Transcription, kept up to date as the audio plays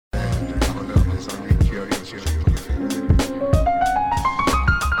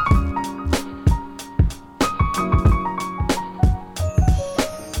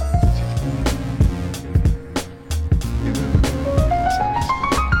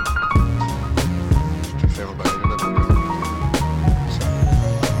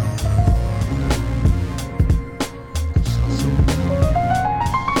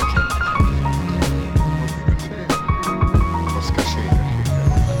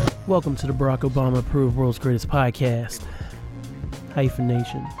Welcome to the Barack Obama approved World's Greatest Podcast, Hyphen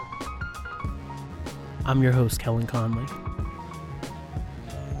Nation. I'm your host, Kellen Conley.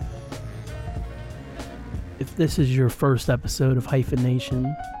 If this is your first episode of Hyphen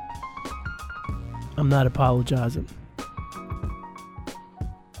Nation, I'm not apologizing.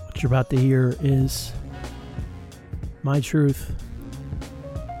 What you're about to hear is my truth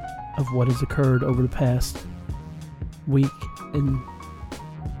of what has occurred over the past week and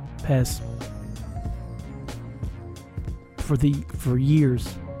past for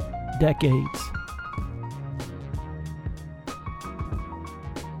years, decades.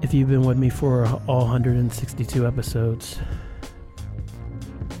 If you've been with me for all 162 episodes,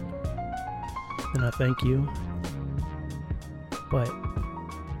 then I thank you. But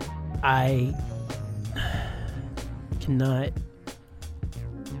I cannot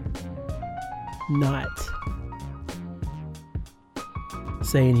not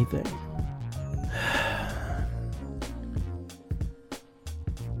say anything.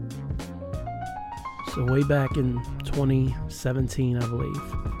 So way back in 2017, I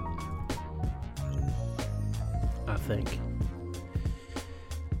believe, I think,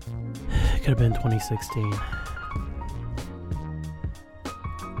 it could have been 2016,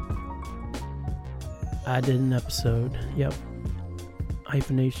 I did an episode,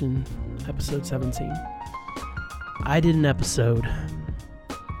 Hyphen Nation, episode 17. I did an episode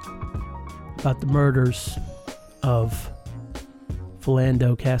about the murders of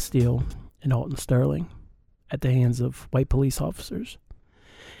Philando Castile and Alton Sterling at the hands of white police officers.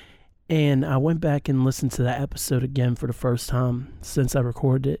 And I went back and listened to that episode again for the first time since I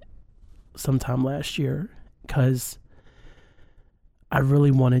recorded it sometime last year, because I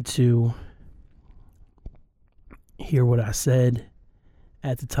really wanted to hear what I said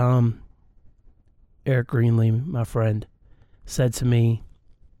at the time. Eric Greenlee, my friend, said to me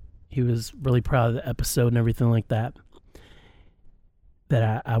he was really proud of the episode and everything like that,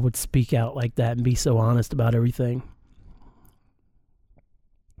 that I would speak out like that and be so honest about everything.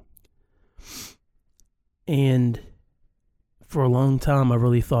 And for a long time, I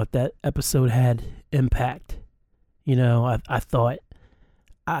really thought that episode had impact. You know, I thought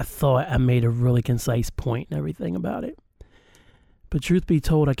I made a really concise point and everything about it. But truth be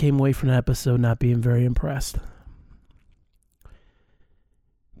told, I came away from that episode not being very impressed.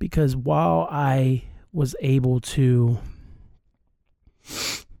 Because while I was able to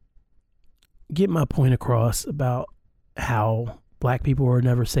get my point across about how black people were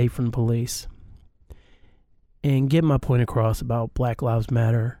never safe from the police, and get my point across about Black Lives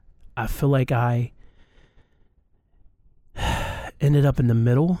Matter, I feel like I ended up in the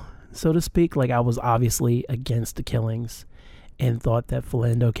middle, so to speak. Like, I was obviously against the killings and thought that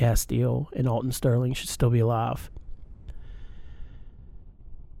Philando Castile and Alton Sterling should still be alive.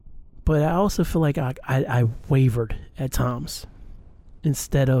 But I also feel like I wavered at times.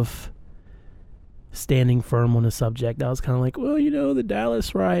 Instead of standing firm on the subject, I was kind of like, well, you know, the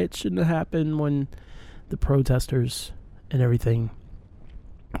Dallas riot shouldn't have happened when the protesters and everything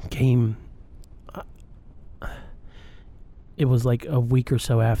came. It was like a week or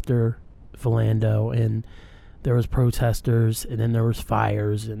so after Philando, and there was protesters, and then there was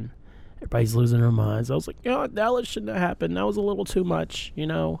fires, and everybody's losing their minds. I was like, oh, Dallas shouldn't have happened. That was a little too much, you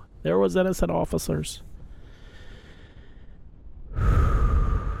know. There was innocent officers. I'm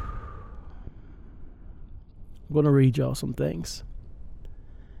going to read y'all some things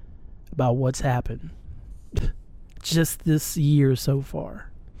about what's happened just this year so far.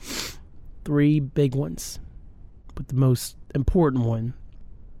 3 big ones, but the most important one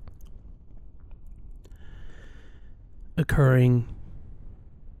occurring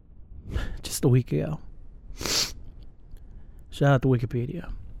just a week ago. Shout out to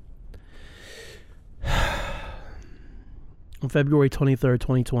Wikipedia. On February 23rd,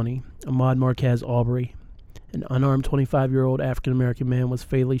 2020, Ahmaud Marquez Aubrey, an unarmed 25-year-old African-American man, was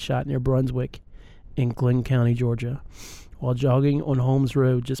fatally shot near Brunswick in Glynn County, Georgia, while jogging on Holmes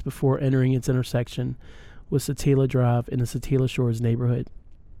Road just before entering its intersection with Satilla Drive in the Satilla Shores neighborhood.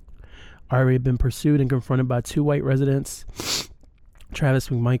 Aubrey had been pursued and confronted by 2 white residents, Travis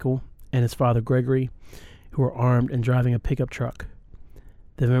McMichael and his father Gregory, who were armed and driving a pickup truck.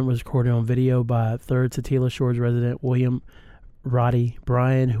 The event was recorded on video by 3rd Satilla Shores resident William Roddy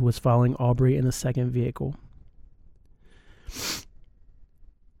Bryan, who was following Aubrey in a second vehicle.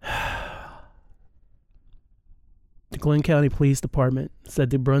 The Glynn County Police Department said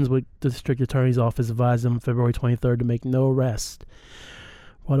the Brunswick District Attorney's Office advised them on February 23rd to make no arrest,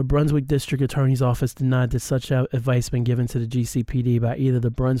 while the Brunswick District Attorney's Office denied that such advice had been given to the GCPD by either the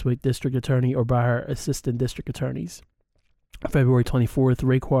Brunswick District Attorney or by her assistant district attorneys. February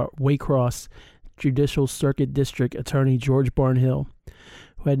 24th, Waycross Judicial Circuit District Attorney George Barnhill,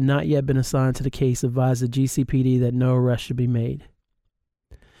 who had not yet been assigned to the case, advised the GCPD that no arrest should be made.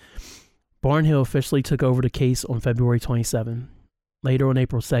 Barnhill officially took over the case on February 27. Later on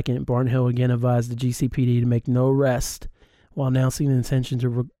April 2nd, Barnhill again advised the GCPD to make no arrest while announcing the intention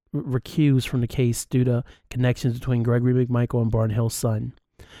to recuse from the case due to connections between Gregory McMichael and Barnhill's son.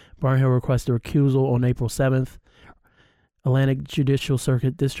 Barnhill requested recusal on April 7th. Atlantic Judicial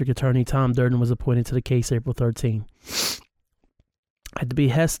Circuit District Attorney Tom Durden was appointed to the case April 13. At the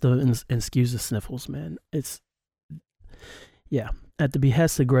behest of, and excuse the sniffles, man. At the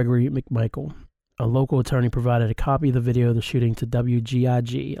behest of Gregory McMichael, a local attorney provided a copy of the video of the shooting to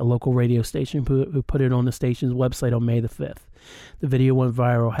WGIG, a local radio station who put it on the station's website on May the 5th. The video went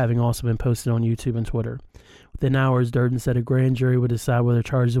viral, having also been posted on YouTube and Twitter. Within hours, Durden said a grand jury would decide whether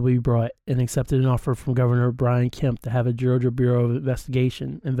charges would be brought and accepted an offer from Governor Brian Kemp to have a Georgia Bureau of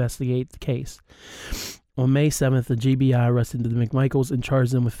Investigate the case. On May 7th, the GBI arrested the McMichaels and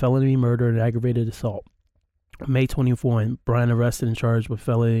charged them with felony murder and aggravated assault. On May 24th, Brian was arrested and charged with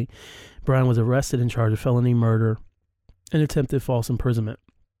felony murder and attempted false imprisonment.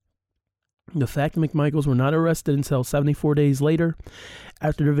 The fact that McMichaels were not arrested until 74 days later,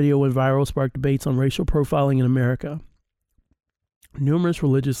 after the video went viral, sparked debates on racial profiling in America. Numerous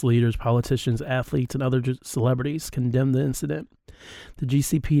religious leaders, politicians, athletes, and other celebrities condemned the incident. The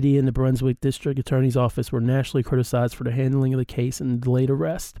GCPD and the Brunswick District Attorney's Office were nationally criticized for the handling of the case and delayed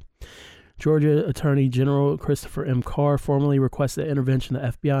arrest. Georgia Attorney General Christopher M. Carr formally requested intervention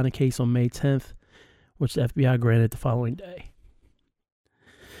of the FBI in the case on May 10th, which the FBI granted the following day.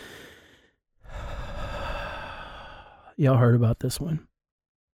 Y'all heard about this one.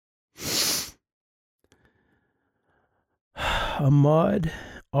 Ahmaud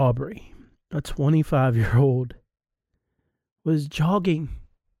Arbery, a 25-year-old, was jogging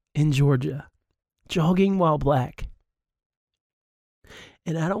in Georgia, jogging while black.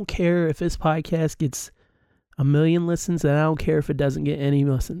 And I don't care if this podcast gets 1 million listens, and I don't care if it doesn't get any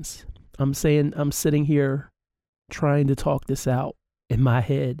listens. I'm saying I'm sitting here trying to talk this out in my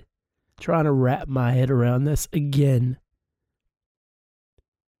head, trying to wrap my head around this again.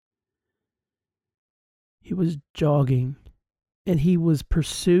 He was jogging, and he was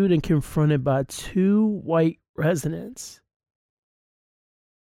pursued and confronted by 2 white residents.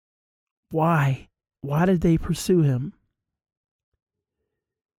 Why? Why did they pursue him?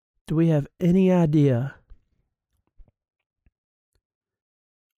 Do we have any idea?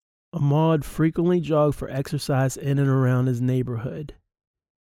 Ahmaud frequently jogged for exercise in and around his neighborhood.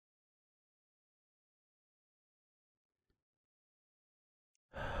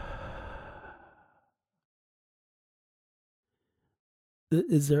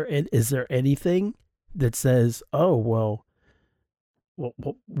 Is there anything that says, oh, well,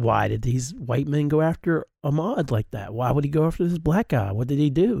 why did these white men go after Ahmaud like that? Why would he go after this black guy? What did he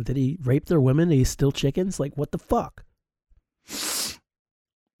do? Did he rape their women? Did he steal chickens? Like, what the fuck?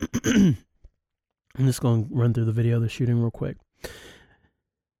 I'm just going to run through the video of the shooting real quick.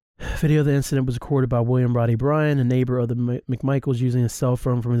 Video of the incident was recorded by William Roddy Bryan, a neighbor of the McMichaels, using a cell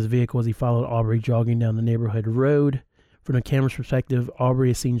phone from his vehicle as he followed Arbery jogging down the neighborhood road. From the camera's perspective,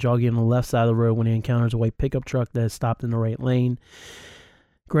 Arbery is seen jogging on the left side of the road when he encounters a white pickup truck that has stopped in the right lane.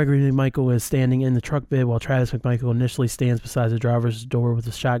 Gregory McMichael is standing in the truck bed while Travis McMichael initially stands beside the driver's door with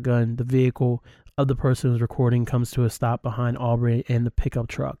a shotgun. The vehicle of the person who's recording comes to a stop behind Arbery and the pickup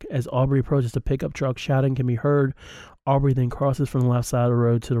truck. As Arbery approaches the pickup truck, shouting can be heard. Arbery then crosses from the left side of the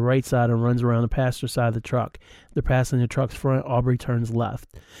road to the right side and runs around the passenger side of the truck. They're passing the truck's front. Arbery turns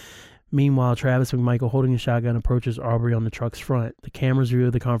left. Meanwhile, Travis McMichael, holding a shotgun, approaches Arbery on the truck's front. The camera's view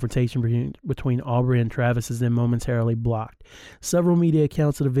of the confrontation between Arbery and Travis is then momentarily blocked. Several media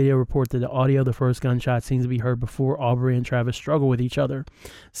accounts of the video report that the audio of the first gunshot seems to be heard before Arbery and Travis struggle with each other.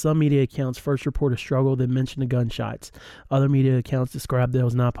 Some media accounts first report a struggle, then mention the gunshots. Other media accounts describe that it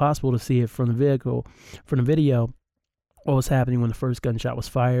was not possible to see it from the video, what was happening when the first gunshot was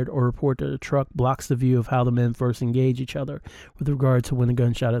fired, or report that the truck blocks the view of how the men first engage each other with regard to when the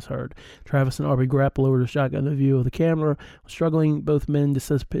gunshot is heard. Travis and Arbery grapple over the shotgun in the view of the camera. Struggling, both men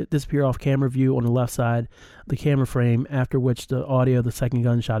disappear off camera view on the left side of the camera frame, after which the audio of the second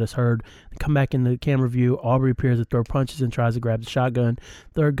gunshot is heard. They come back in the camera view. Arbery appears to throw punches and tries to grab the shotgun.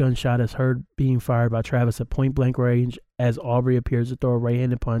 Third gunshot is heard being fired by Travis at point blank range as Arbery appears to throw a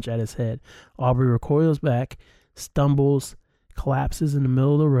right-handed punch at his head. Arbery recoils back, stumbles, collapses in the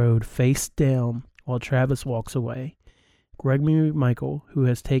middle of the road, face down, while Travis walks away. Gregory McMichael, who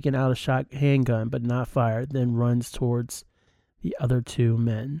has taken out a handgun but not fired, then runs towards the other 2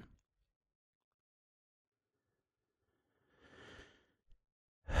 men.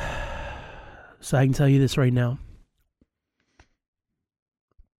 So I can tell you this right now.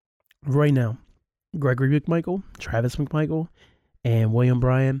 Right now, Gregory McMichael, Travis McMichael, and William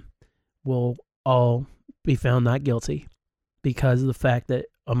Bryan will all be found not guilty because of the fact that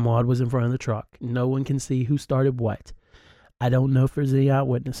Ahmaud was in front of the truck. No one can see who started what. I don't know if there's any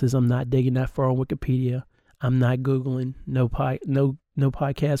eyewitnesses. I'm not digging that far on Wikipedia. I'm not Googling. No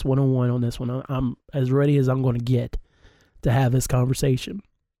podcast 101 on this one. I'm as ready as I'm going to get to have this conversation.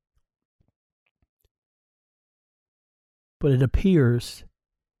 But it appears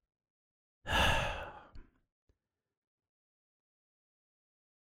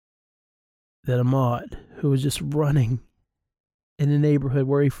that Ahmaud, who was just running in a neighborhood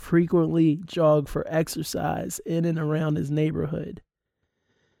where he frequently jogged for exercise in and around his neighborhood,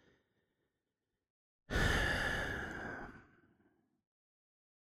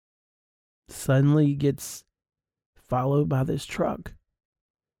 suddenly gets followed by this truck.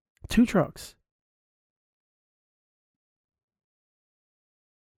 2 trucks.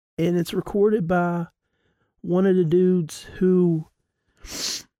 And it's recorded by one of the dudes who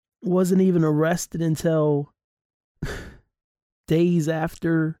wasn't even arrested until days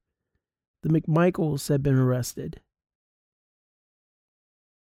after the McMichaels had been arrested.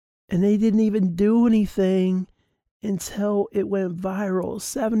 And they didn't even do anything until it went viral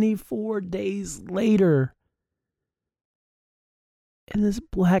 74 days later. And this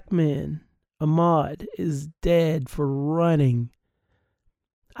black man, Ahmaud, is dead for running.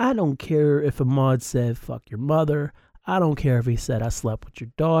 I don't care if Ahmaud said, fuck your mother. I don't care if he said, I slept with your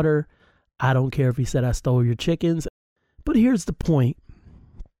daughter. I don't care if he said, I stole your chickens. But here's the point.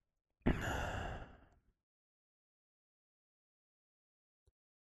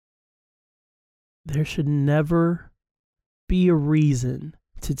 There should never be a reason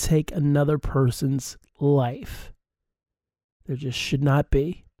to take another person's life. There just should not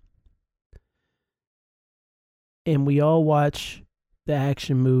be. And we all watch the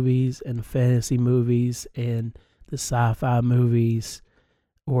action movies and the fantasy movies and the sci-fi movies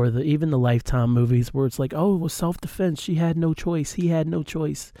or even the Lifetime movies where it's like, oh, it was self-defense. She had no choice. He had no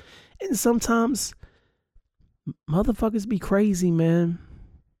choice. And sometimes motherfuckers be crazy, man.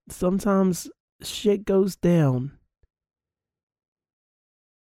 Sometimes shit goes down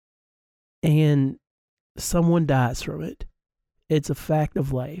and someone dies from it. It's a fact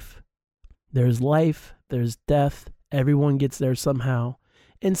of life. There's life, there's death. Everyone gets there somehow.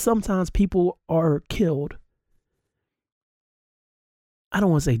 And sometimes people are killed. I don't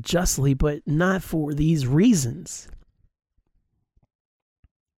want to say justly, but not for these reasons.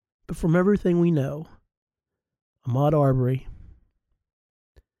 But from everything we know, Ahmaud Arbery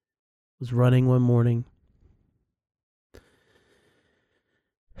was running one morning.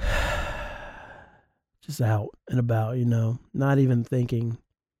 Just out and about, not even thinking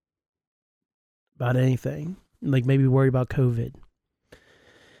about anything. Like maybe worried about COVID.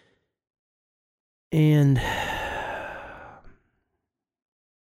 And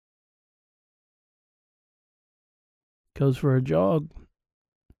goes for a jog.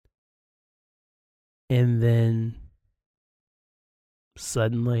 And then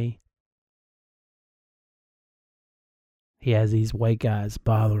suddenly he has these white guys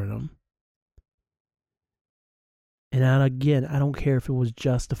bothering him. And I don't care if it was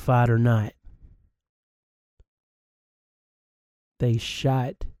justified or not. They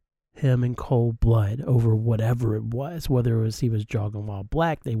shot him in cold blood over whatever it was. Whether it was he was jogging while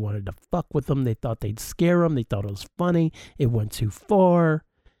black, they wanted to fuck with him, they thought they'd scare him, they thought it was funny, it went too far.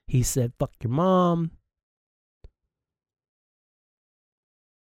 He said, fuck your mom.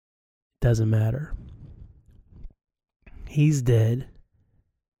 Doesn't matter. He's dead.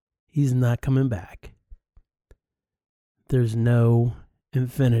 He's not coming back. There's no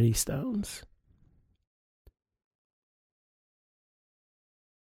Infinity Stones.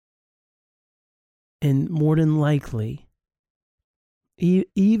 And more than likely,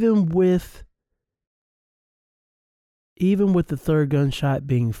 even with the third gunshot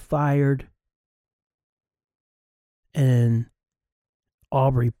being fired and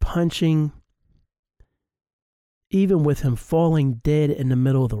Arbery punching, even with him falling dead in the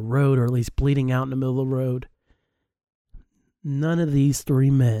middle of the road, or at least bleeding out in the middle of the road, none of these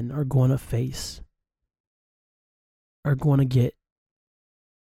 3 men are going to get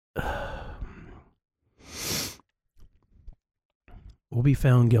will be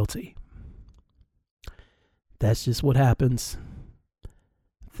found guilty. That's just what happens.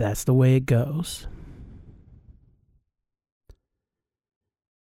 That's the way it goes.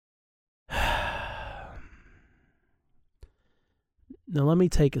 Now let me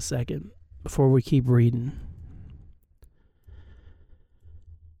take a second before we keep reading.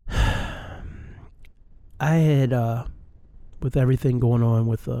 I had, with everything going on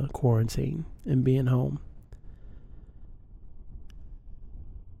with quarantine and being home,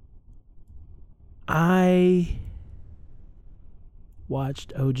 I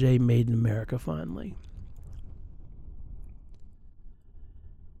watched OJ Made in America finally.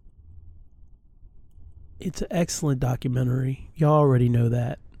 It's an excellent documentary. Y'all already know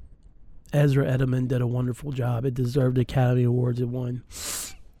that. Ezra Edelman did a wonderful job. It deserved Academy Awards it won.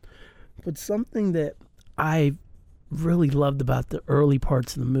 But something that I really loved about the early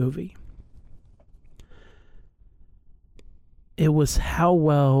parts of the movie, it was how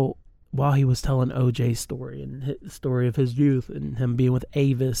well, while he was telling OJ's story and the story of his youth and him being with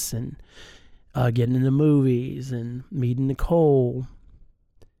Avis and getting into movies and meeting Nicole,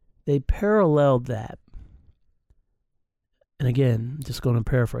 they paralleled that. And again, just going to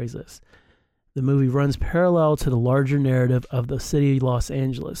paraphrase this. The movie runs parallel to the larger narrative of the city of Los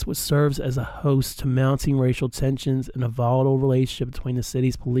Angeles, which serves as a host to mounting racial tensions and a volatile relationship between the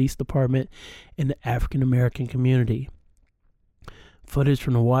city's police department and the African American community. Footage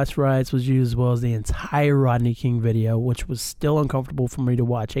from the watch riots was used, as well as the entire Rodney King video, which was still uncomfortable for me to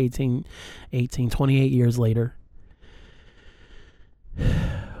watch 28 years later.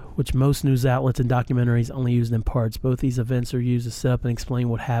 Which most news outlets and documentaries only used in parts. Both these events are used to set up and explain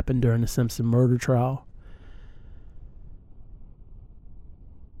what happened during the Simpson murder trial.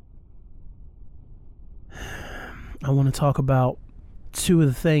 I want to talk about two of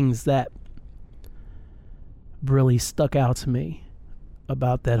the things that really stuck out to me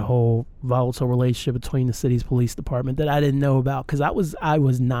about that whole volatile relationship between the city's police department that I didn't know about, because I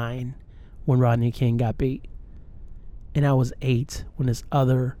was 9 when Rodney King got beat, and I was 8 when this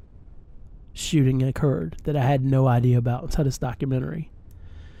other shooting occurred that I had no idea about until this documentary.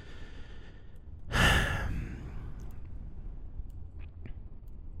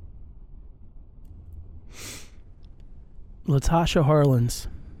 Latasha Harlins.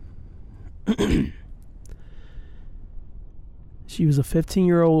 She was a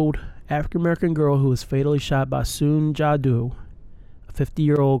 15-year-old African-American girl who was fatally shot by Soon Ja-do, a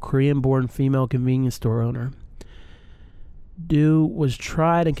 50-year-old Korean-born female convenience store owner. Do was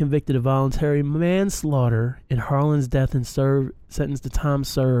tried and convicted of voluntary manslaughter in Harlan's death and sentenced to time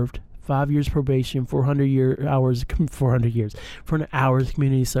served, 5 years probation, 400 hours community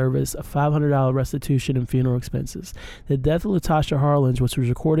service, a $500 restitution, and funeral expenses. The death of Latasha Harlins, which was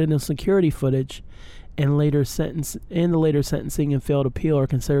recorded in security footage, and the later sentencing and failed appeal, are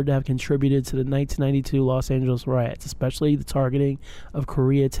considered to have contributed to the 1992 Los Angeles riots, especially the targeting of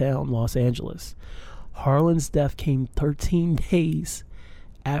Koreatown, Los Angeles. Harlan's death came 13 days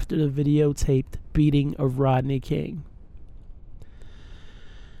after the videotaped beating of Rodney King.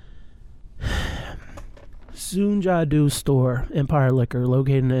 Soon Ja-do's store, Empire Liquor,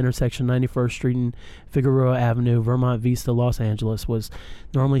 located in the intersection 91st Street and Figueroa Avenue, Vermont Vista, Los Angeles, was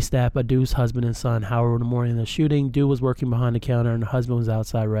normally staffed by Do's husband and son. However, in the morning of the shooting, Do was working behind the counter and the husband was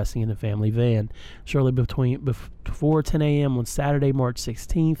outside resting in the family van. Shortly before 10 a.m. on Saturday, March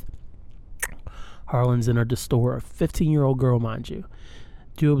 16th, Harlins entered the store, a 15-year-old girl, mind you.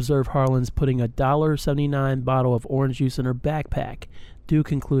 Do observed Harlins putting a $1.79 bottle of orange juice in her backpack. Do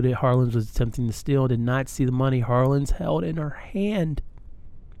concluded Harlins was attempting to steal and did not see the money Harlins held in her hand.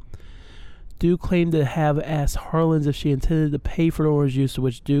 Do claimed to have asked Harlins if she intended to pay for the orange juice, to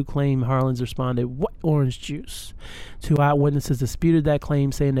which Do claimed Harlins responded, "What orange juice?" 2 eyewitnesses disputed that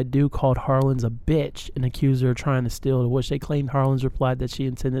claim, saying that Do called Harlins a bitch and accused her of trying to steal, to which they claimed Harlins replied that she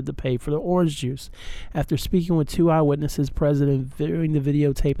intended to pay for the orange juice. After speaking with 2 eyewitnesses present and viewing the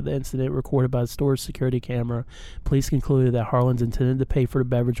videotape of the incident recorded by the store's security camera, police concluded that Harlins intended to pay for the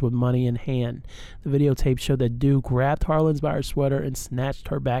beverage with money in hand. The videotape showed that Do grabbed Harlins by her sweater and snatched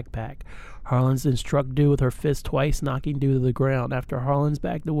her backpack. Harlins then struck Do with her fist twice, knocking Do to the ground. After Harlins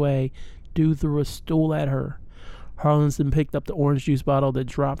backed away, Do threw a stool at her. Harlins then picked up the orange juice bottle that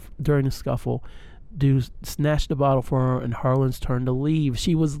dropped during the scuffle. Do snatched the bottle from her, and Harlins turned to leave.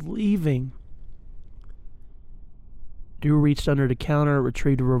 She was leaving. Do reached under the counter,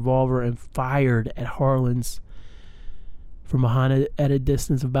 retrieved a revolver, and fired at Harlins from behind it at a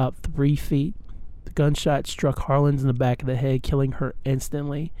distance of about 3 feet. The gunshot struck Harlins in the back of the head, killing her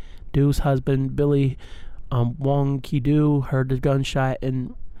instantly. Do's husband, Billy Wong Ki-do, heard the gunshot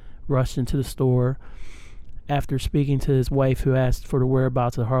and rushed into the store. After speaking to his wife, who asked for the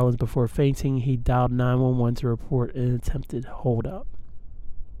whereabouts of Harlins before fainting, he dialed 911 to report an attempted holdup.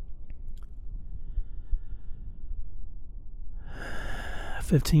 A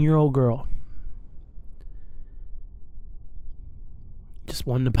 15-year-old girl just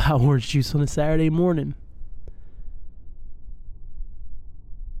wanted to buy orange juice on a Saturday morning.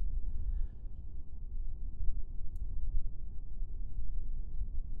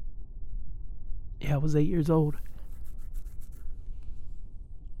 Yeah, I was 8 years old.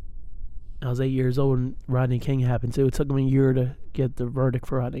 I was 8 years old when Rodney King happened, so it took me a year to get the verdict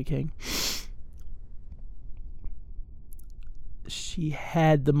for Rodney King. She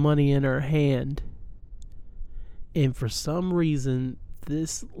had the money in her hand, and for some reason,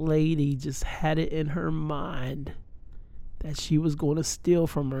 this lady just had it in her mind that she was going to steal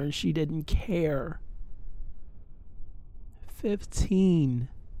from her, and she didn't care. 15.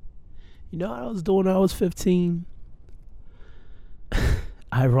 You know what I was doing when I was 15?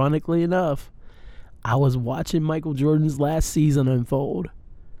 Ironically enough, I was watching Michael Jordan's last season unfold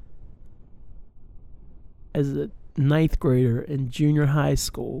as a 9th grader in junior high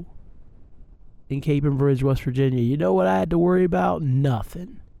school in Capon Bridge, West Virginia. You know what I had to worry about?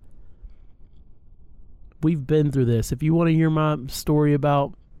 Nothing. We've been through this. If you want to hear my story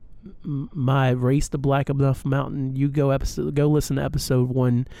about my race to Black Enough Mountain, you go listen to episode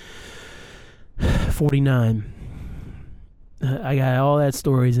 149. I got all that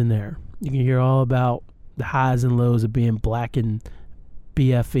stories in there. You can hear all about the highs and lows of being black in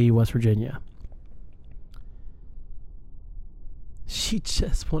BFE, West Virginia. She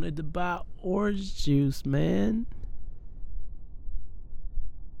just wanted to buy orange juice, man.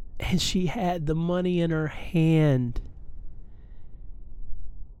 And she had the money in her hand.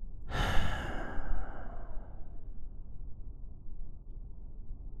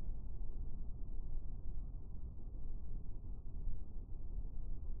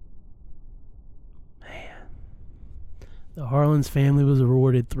 The Harlan's family was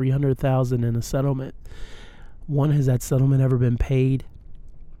awarded $300,000 in a settlement. One, has that settlement ever been paid?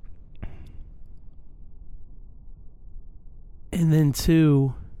 And then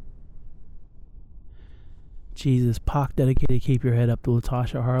two, Jesus, Pac dedicated Keep Your Head Up to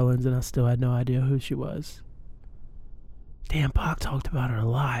Latasha Harlins, and I still had no idea who she was. Damn, Pac talked about her a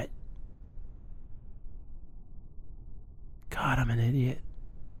lot. God, I'm an idiot.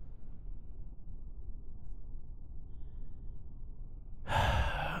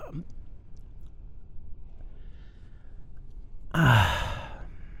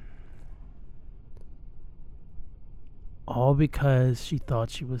 All because she thought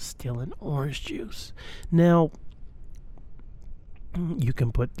she was stealing orange juice. Now, you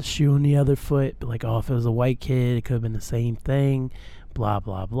can put the shoe on the other foot, be like, oh, if it was a white kid, it could have been the same thing, blah,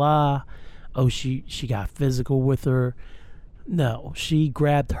 blah, blah. Oh, she got physical with her. No, she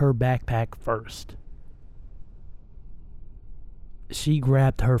grabbed her backpack first. She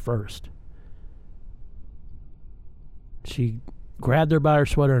grabbed her first. She grabbed her by her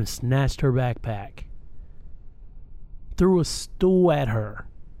sweater and snatched her backpack. Threw a stool at her.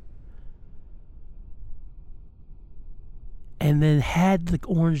 And then had the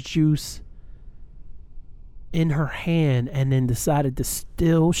orange juice in her hand and then decided to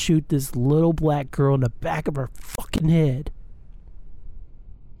still shoot this little black girl in the back of her fucking head.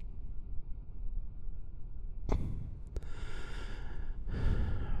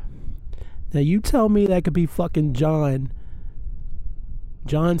 Now you tell me that could be fucking John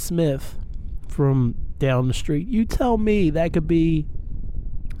Smith from down the street. You tell me that could be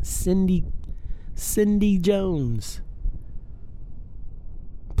Cindy Jones.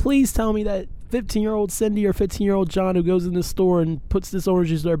 Please tell me that 15-year-old Cindy or 15-year-old John who goes in the store and puts this orange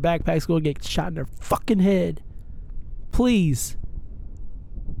juice in their backpack is going to get shot in their fucking head. Please.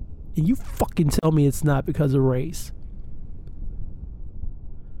 And you fucking tell me it's not because of race.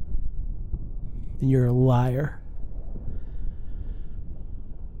 And you're a liar.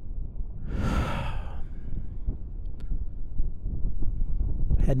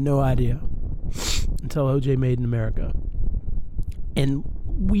 Had no idea until OJ Made in America. And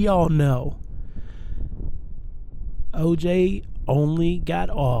we all know OJ only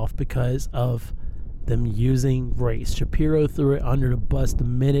got off because of them using race. Shapiro threw it under the bus the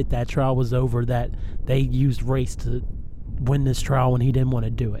minute that trial was over, that they used race to win this trial when he didn't want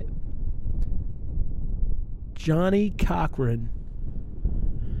to do it. Johnny Cochran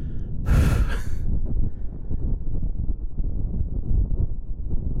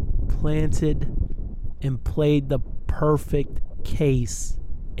planted and played the perfect case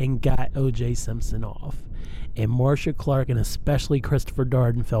and got O.J. Simpson off. And Marcia Clark and especially Christopher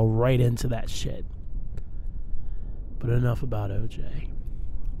Darden fell right into that shit. But enough about O.J.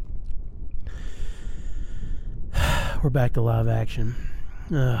 We're back to live action.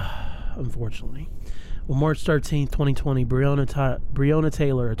 Unfortunately. On March 13, 2020, Breonna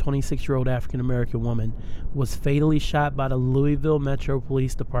Taylor, a 26-year-old African-American woman, was fatally shot by the Louisville Metro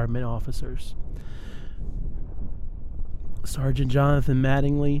Police Department officers. Sergeant Jonathan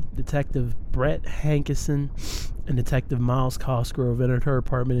Mattingly, Detective Brett Hankerson, and Detective Miles Cosgrove entered her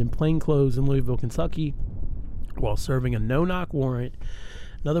apartment in plainclothes in Louisville, Kentucky, while serving a no-knock warrant.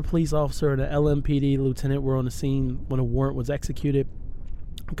 Another police officer and an LMPD lieutenant were on the scene when a warrant was executed.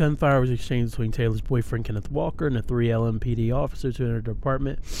 Gunfire was exchanged between Taylor's boyfriend, Kenneth Walker, and the 3 LMPD officers who entered the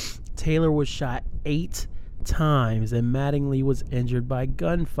apartment. Taylor was shot 8 times, and Mattingly was injured by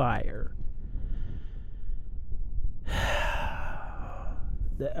gunfire.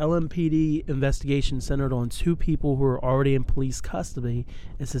 The LMPD investigation centered on 2 people who were already in police custody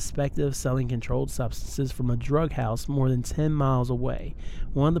and suspected of selling controlled substances from a drug house more than 10 miles away.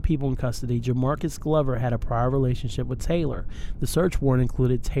 One of the people in custody, Jamarcus Glover, had a prior relationship with Taylor. The search warrant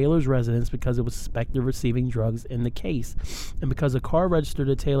included Taylor's residence because it was suspected of receiving drugs in the case, and because a car registered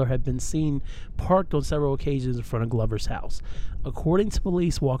to Taylor had been seen parked on several occasions in front of Glover's house. According to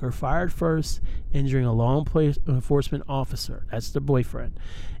police, Walker fired first, injuring a law enforcement officer, that's the boyfriend,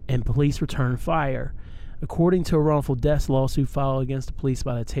 and police returned fire. According to a wrongful death lawsuit filed against the police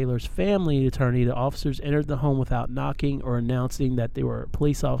by the Taylor's family attorney, the officers entered the home without knocking or announcing that they were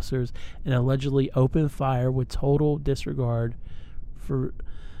police officers and allegedly opened fire with total disregard for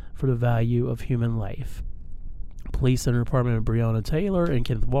the value of human life. Police in the apartment of Breonna Taylor and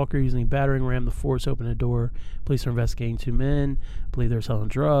Kenneth Walker using a battering ram to force open the door. Police are investigating 2 men. Believe they're selling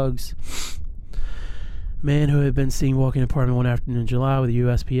drugs. Man who had been seen walking the apartment one afternoon in July with a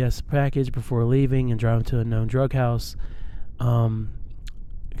USPS package before leaving and driving to a known drug house. Blah,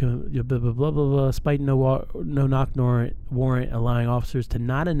 blah, blah, blah, despite no knock warrant allowing officers to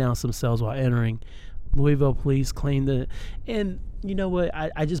not announce themselves while entering. Louisville police claimed that, and you know what,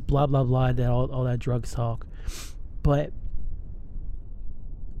 I just blah, blah, blah, that all that drugs talk. But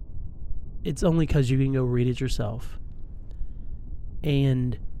it's only because you can go read it yourself.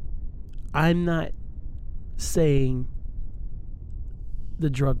 And I'm not saying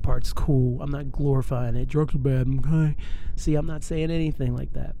the drug part's cool. I'm not glorifying it. Drugs are bad, okay? See, I'm not saying anything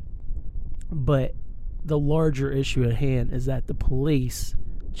like that. But the larger issue at hand is that the police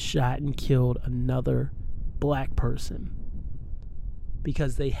shot and killed another black person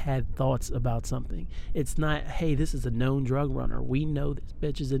because they had thoughts about something. It's not, hey, this is a known drug runner. We know this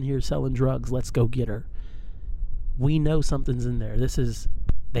bitch is in here selling drugs. Let's go get her. We know something's in there.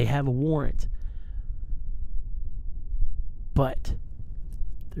 They have a warrant. But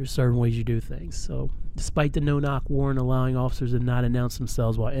there's certain ways you do things. So, despite the no-knock warrant allowing officers to not announce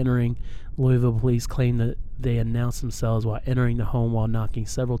themselves while entering, Louisville police claim that they announced themselves while entering the home while knocking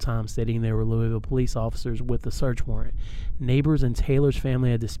several times, stating they were Louisville police officers with the search warrant. Neighbors and Taylor's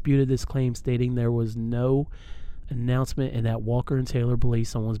family had disputed this claim, stating there was no announcement and that Walker and Taylor believed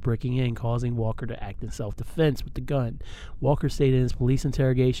someone was breaking in, causing Walker to act in self-defense with the gun. Walker stated in his police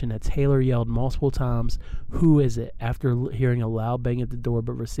interrogation that Taylor yelled multiple times, "Who is it?" after hearing a loud bang at the door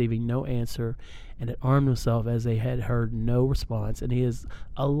but receiving no answer, and had armed himself as they had heard no response, and he is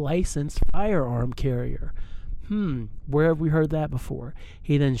a licensed firearm carrier. Where have we heard that before?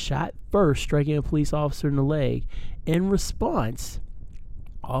 He then shot first, striking a police officer in the leg. In response,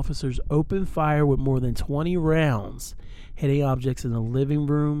 officers opened fire with more than 20 rounds, hitting objects in the living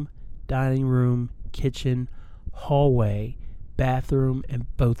room, dining room, kitchen, hallway, bathroom, and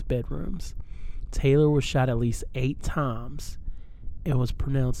both bedrooms. Taylor was shot at least 8 times and was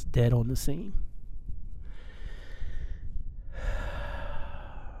pronounced dead on the scene.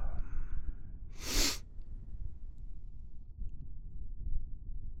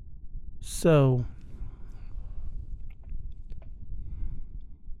 So,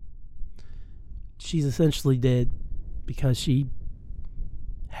 she's essentially dead because she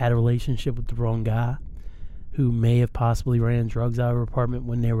had a relationship with the wrong guy who may have possibly ran drugs out of her apartment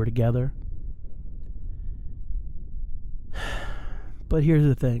when they were together. But here's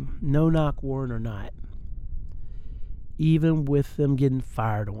the thing. No knock warrant or not, even with them getting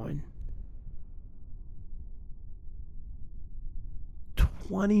fired on,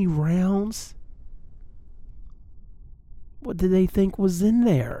 20 rounds? What did they think was in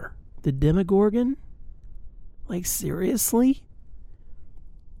there? The Demogorgon? Like, seriously?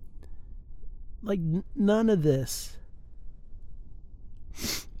 Like, none of this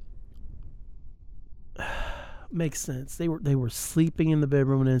makes sense. They were sleeping in the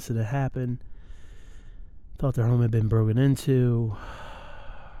bedroom when the incident happened. Thought their home had been broken into.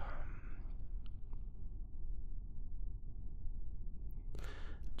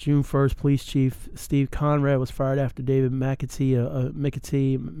 June 1st, Police Chief Steve Conrad was fired after David McAtee, a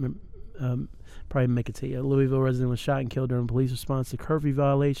Louisville resident, was shot and killed during police response to curfew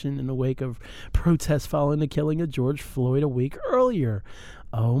violation in the wake of protests following the killing of George Floyd a week earlier.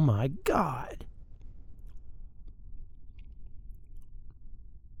 Oh my God.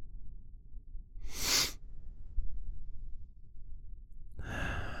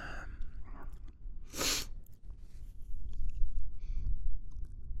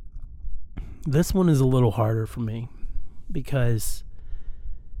 This one is a little harder for me because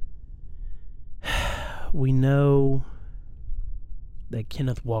we know that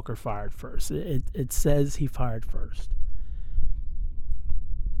Kenneth Walker fired first. It says he fired first.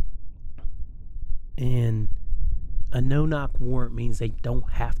 And a no-knock warrant means they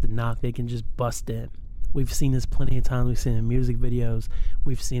don't have to knock. They can just bust in. We've seen this plenty of times. We've seen it in music videos.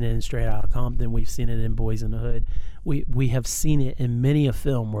 We've seen it in Straight Outta Compton. We've seen it in Boys in the Hood. We have seen it in many a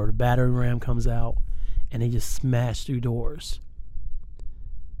film where the battering ram comes out and they just smash through doors.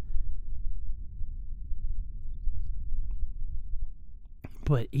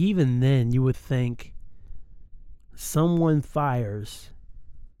 But even then, you would think someone fires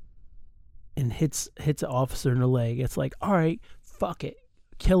and hits an officer in the leg. It's like, all right, fuck it.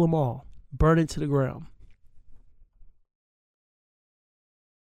 Kill them all. Burn it to the ground.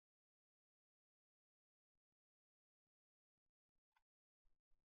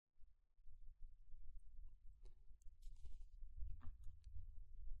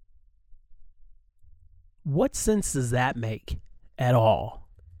 What sense does that make at all?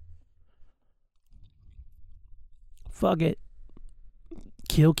 Fuck it.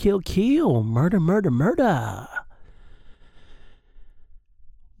 Kill, kill, kill. Murder, murder, murder.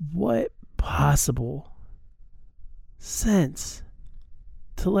 What possible sense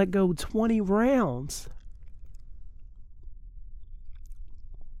to let go 20 rounds?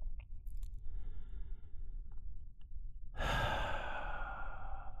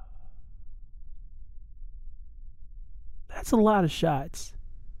 That's a lot of shots.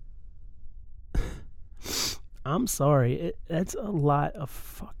 I'm sorry. That's a lot of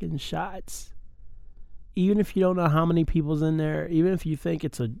fucking shots. Even if you don't know how many people's in there, even if you think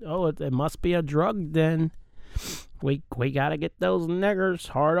it must be a drug den. We gotta get those niggers.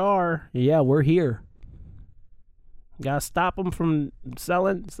 Hard R. Yeah, we're here. Gotta stop them from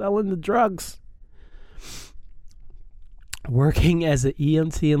selling the drugs. Working as an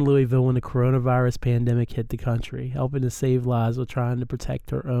EMT in Louisville when the coronavirus pandemic hit the country, helping to save lives while trying to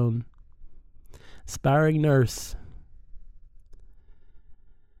protect her own. Aspiring nurse.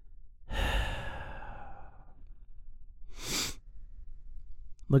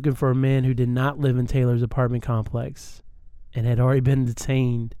 Looking for a man who did not live in Taylor's apartment complex and had already been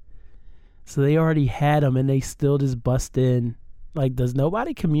detained. So they already had him and they still just bust in. Like, does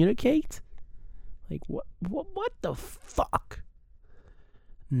nobody communicate? Like, what the fuck?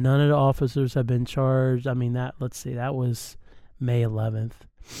 None of the officers have been charged. I mean, that was May 11th.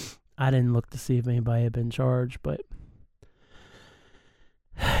 I didn't look to see if anybody had been charged, but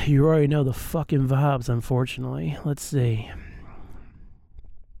you already know the fucking vibes, unfortunately. Let's see.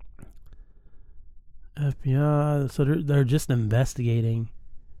 FBI, so they're just investigating.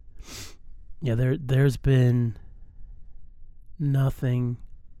 Yeah, there's been nothing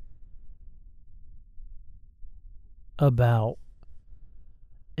about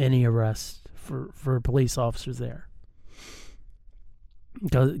any arrest for police officers there.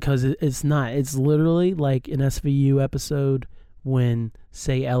 Because it's not. It's literally like an SVU episode when,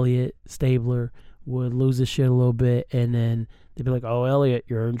 say, Elliot Stabler would lose his shit a little bit and then they'd be like, oh, Elliot,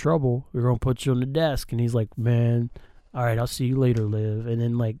 you're in trouble. We're going to put you on the desk. And he's like, man, all right, I'll see you later, Liv. And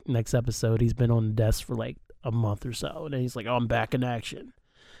then, like, next episode, he's been on the desk for, like, a month or so. And then he's like, oh, I'm back in action.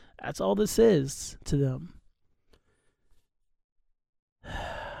 That's all this is to them.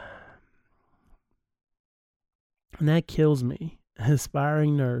 And that kills me.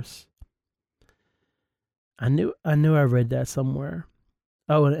 Aspiring nurse. I knew I read that somewhere.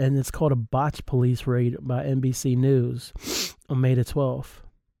 Oh, and it's called a botched police raid by NBC News on May the 12th.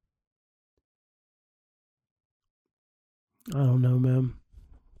 I don't know, man.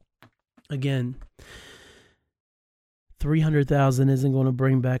 Again, 300,000 isn't going to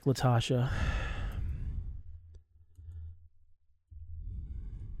bring back Latasha.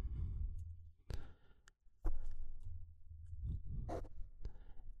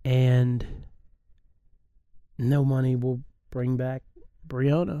 And no money will bring back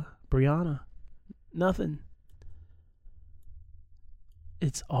Brianna. Nothing.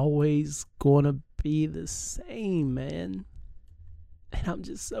 It's always going to be the same, man. And I'm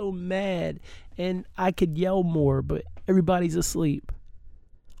just so mad. And I could yell more, but everybody's asleep.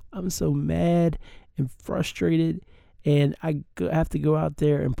 I'm so mad and frustrated. And I have to go out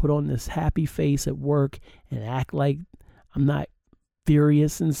there and put on this happy face at work and act like I'm not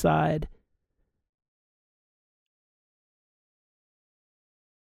furious inside.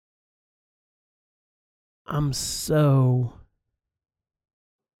 I'm so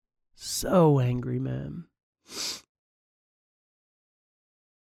angry, man.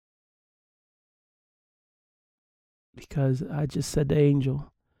 Because I just said to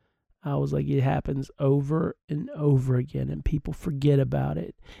Angel, I was like, it happens over and over again, and people forget about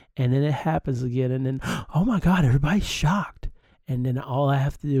it. And then it happens again, and then, oh my God, everybody's shocked. And then all I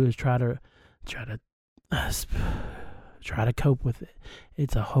have to do is try to cope with it.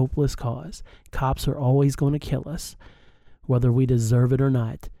 It's a hopeless cause. Cops are always going to kill us, whether we deserve it or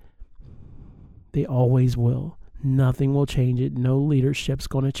not. They always will. Nothing will change it. No leadership's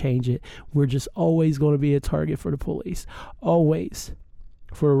going to change it. We're just always going to be a target for the police. Always.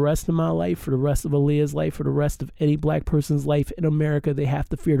 For the rest of my life, for the rest of Aaliyah's life, for the rest of any black person's life in America, they have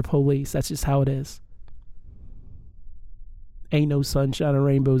to fear the police. That's just how it is. Ain't no sunshine and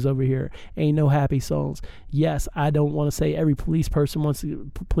rainbows over here. Ain't no happy songs. Yes, I don't want to say every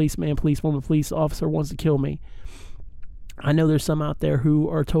policeman, policewoman, police officer wants to kill me. I know there's some out there who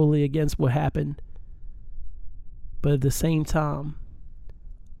are totally against what happened. But at the same time,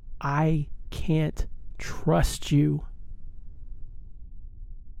 I can't trust you.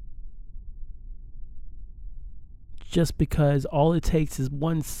 Just because all it takes is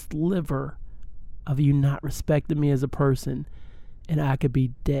one sliver of you not respecting me as a person, and I could be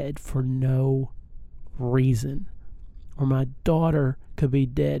dead for no reason. Or my daughter could be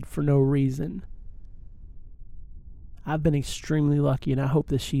dead for no reason. I've been extremely lucky, and I hope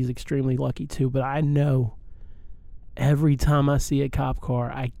that she's extremely lucky too, but I know every time I see a cop car,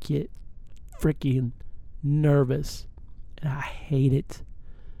 I get freaking nervous, and I hate it.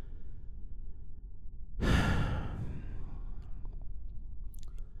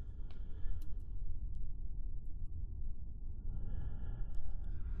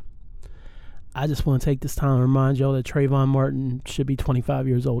 I just want to take this time to remind y'all that Trayvon Martin should be 25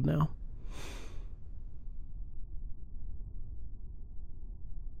 years old now.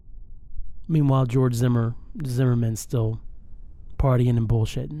 Meanwhile, George Zimmerman's still partying and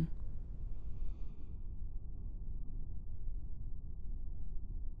bullshitting.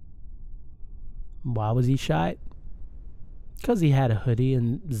 Why was he shot? Because he had a hoodie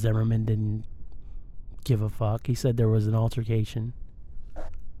and Zimmerman didn't give a fuck. He said there was an altercation.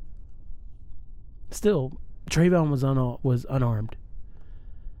 Still, Trayvon was unarmed.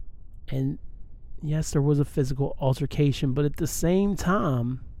 And yes, there was a physical altercation, but at the same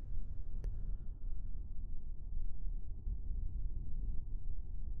time,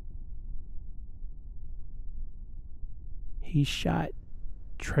 he shot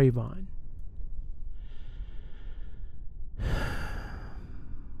Trayvon.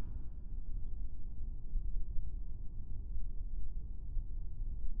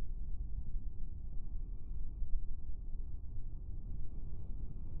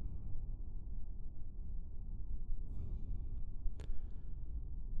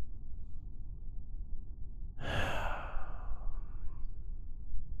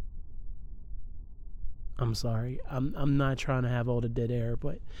 I'm sorry. I'm not trying to have all the dead air,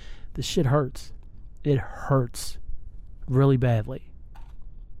 but the shit hurts. It hurts really badly.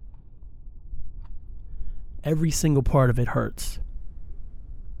 Every single part of it hurts.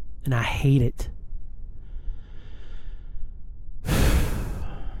 And I hate it.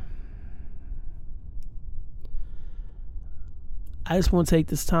 I just want to take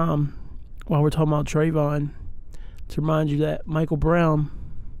this time while we're talking about Trayvon to remind you that Michael Brown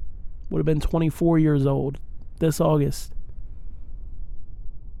would have been 24 years old this August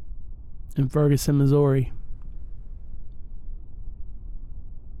in Ferguson, Missouri.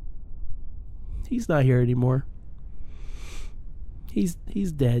 He's not here anymore. He's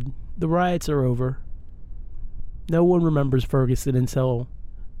dead. The riots are over. No one remembers Ferguson until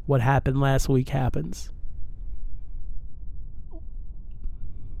what happened last week happens.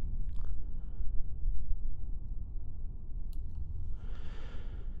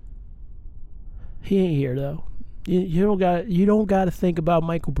 He ain't here though. You don't got to think about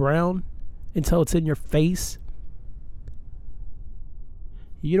Michael Brown until it's in your face.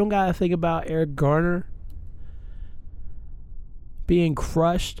 You don't got to think about Eric Garner being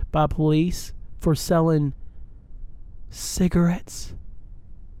crushed by police for selling cigarettes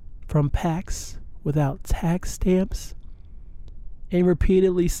from packs without tax stamps and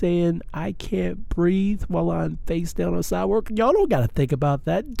repeatedly saying, I can't breathe while I'm face down on the sidewalk. Y'all don't got to think about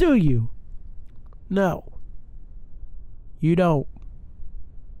that, do you? No. You don't.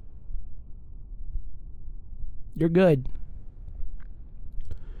 You're good.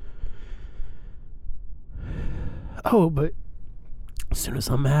 Oh, but as soon as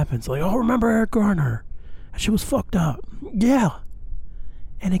something happens, like, oh, remember Eric Garner? That shit was fucked up. Yeah.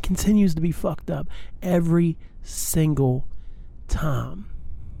 And it continues to be fucked up every single time.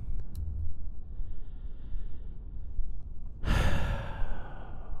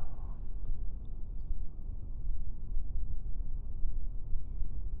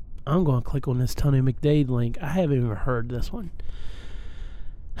 I'm going to click on this Tony McDade link. I haven't even heard this one.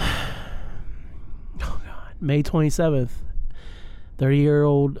 Oh, God. May 27th.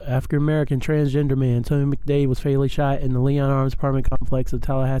 30-year-old African-American transgender man, Tony McDade, was fatally shot in the Leon Arms apartment complex of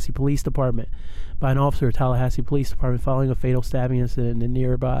Tallahassee Police Department by an officer of Tallahassee Police Department following a fatal stabbing incident in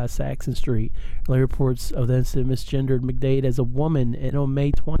nearby Saxon Street. Early reports of the incident misgendered McDade as a woman, and on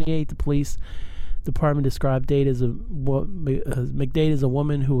May 28th, the police department described McDade as a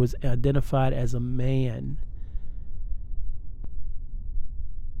woman who was identified as a man.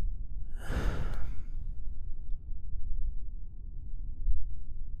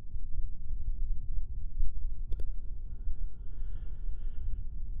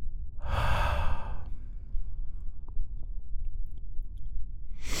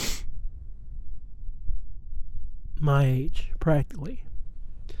 My age, practically.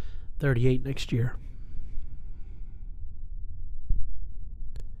 38 next year.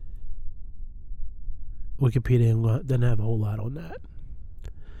 Wikipedia doesn't have a whole lot on that.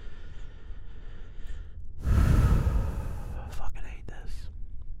 I fucking hate this.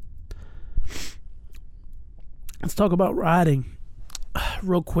 Let's talk about riding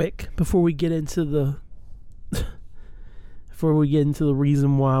real quick before we get into the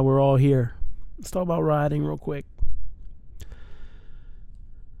reason why we're all here. Let's talk about riding real quick.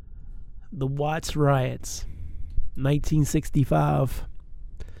 The Watts riots, 1965.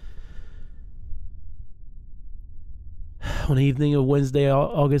 On the evening of Wednesday,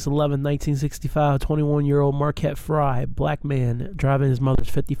 August 11, 1965, 21-year-old Marquette Fry, black man, driving his mother's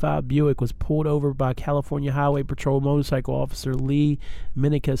 55 Buick, was pulled over by California Highway Patrol motorcycle officer Lee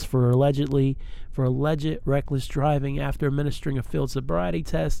Minicus for alleged reckless driving. After administering a field sobriety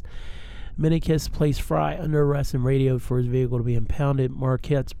test, Minicus placed Fry under arrest and radioed for his vehicle to be impounded.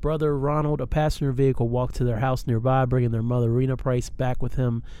 Marquette's brother, Ronald, a passenger vehicle, walked to their house nearby, bringing their mother, Rena Price, back with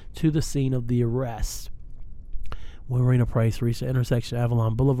him to the scene of the arrest. When Rena Price reached the intersection of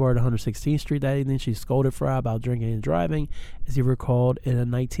Avalon Boulevard and 116th Street that evening, she scolded Fry about drinking and driving, as he recalled in a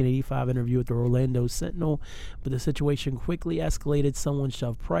 1985 interview with the Orlando Sentinel. But the situation quickly escalated. Someone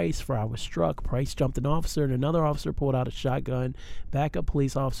shoved Price. Fry was struck. Price jumped an officer, and another officer pulled out a shotgun. Backup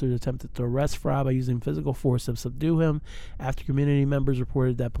police officers attempted to arrest Fry by using physical force to subdue him. After community members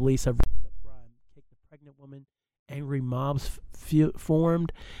reported that police have rounded up Fry and kicked the pregnant woman, angry mobs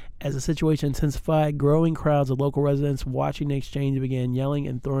formed. As the situation intensified, growing crowds of local residents watching the exchange began yelling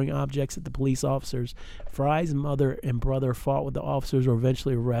and throwing objects at the police officers. Fry's mother and brother fought with the officers, were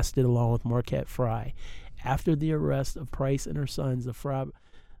eventually arrested along with Marquette Fry. After the arrest of Price and her sons, the Fry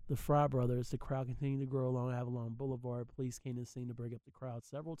brothers, the crowd continued to grow along Avalon Boulevard. Police came to the scene to break up the crowd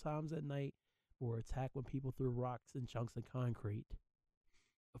several times at night, or were attacked when people threw rocks and chunks of concrete.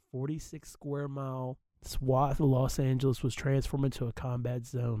 A 46-square-mile swath of Los Angeles was transformed into a combat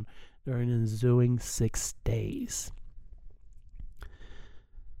zone during the ensuing 6 days.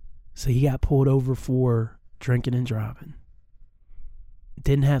 So he got pulled over for drinking and driving.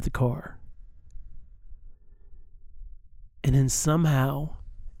 Didn't have the car. And then somehow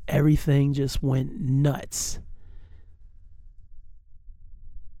everything just went nuts.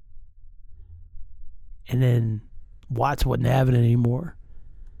 And then Watts wasn't having it anymore.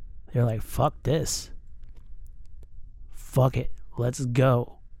 They're like, fuck this. Fuck it. Let's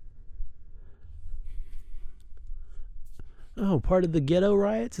go. Oh, part of the ghetto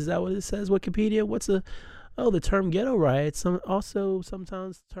riots? Is that what it says, Wikipedia? The term ghetto riots, sometimes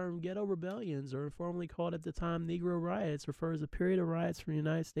the term ghetto rebellions, or informally called at the time Negro riots, refers to a period of riots from the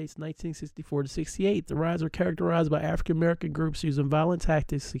United States 1964 to 68. The riots were characterized by African American groups using violent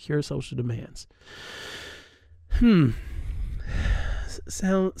tactics to secure social demands.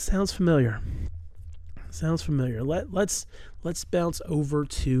 Sounds familiar. Sounds familiar. Let's bounce over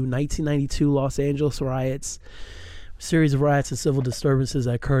to 1992 Los Angeles riots. A series of riots and civil disturbances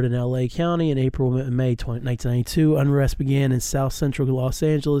that occurred in L.A. County in April and May 1992. Unrest began in South Central Los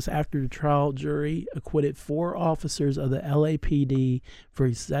Angeles after the trial jury acquitted 4 officers of the LAPD for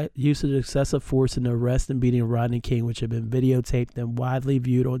use of excessive force in the arrest and beating of Rodney King, which had been videotaped and widely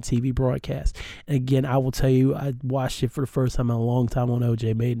viewed on TV broadcasts. And again, I will tell you, I watched it for the first time in a long time on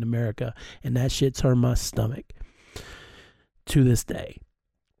OJ Made in America, and that shit turned my stomach to this day.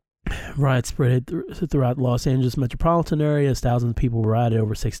 Riots spread throughout the Los Angeles metropolitan area. Thousands of people rioted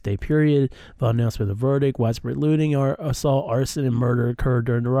over a 6-day period. The announcement of the verdict, widespread looting, assault, arson, and murder occurred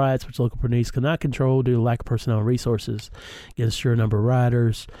during the riots, which local police could not control due to lack of personnel and resources against a sheer number of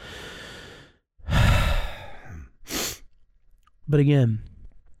rioters. But again,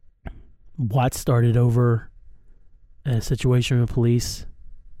 Watts started over a situation with police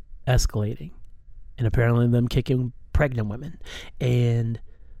escalating, and apparently them kicking pregnant women. And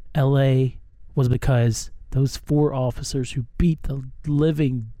LA was because those 4 officers who beat the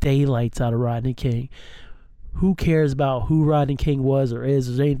living daylights out of Rodney King. Who cares about who Rodney King was or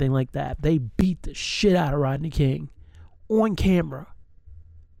is or anything like that? They beat the shit out of Rodney King on camera.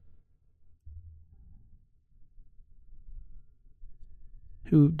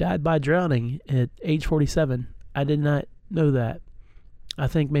 Who died by drowning at age 47. I did not know that. I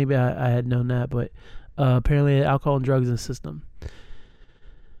think maybe I had known that, but apparently alcohol and drugs in the system.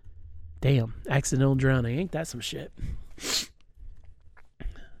 Damn, accidental drowning. Ain't that some shit?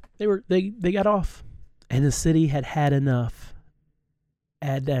 They got off. And the city had enough.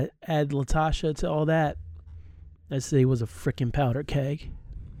 Add Latasha to all that. That city was a freaking powder keg.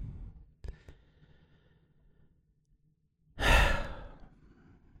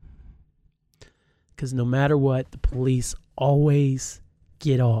 Because no matter what, the police always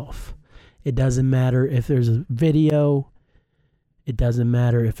get off. It doesn't matter if there's a video. It doesn't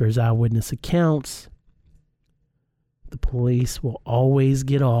matter if there's eyewitness accounts. The police will always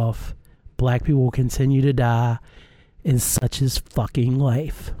get off. Black people will continue to die, and such is fucking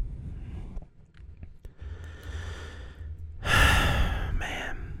life.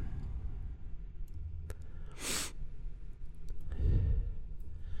 Man.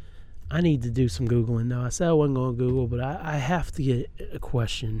 I need to do some Googling though. I said I wasn't going to Google, but I have to get a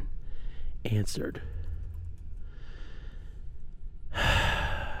question answered.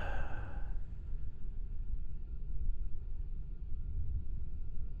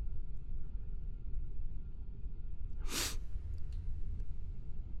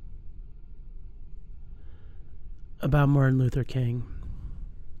 About Martin Luther King.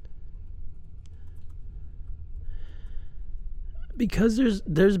 Because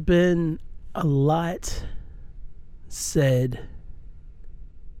there's been a lot said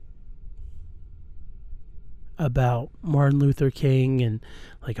about Martin Luther King and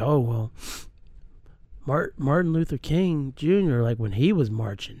like, oh well, Martin Luther King Jr., like when he was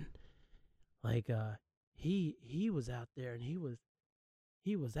marching, like he was out there and he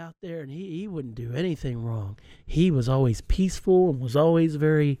was out there and he wouldn't do anything wrong. He was always peaceful and was always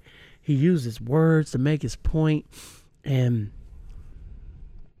he used his words to make his point. And,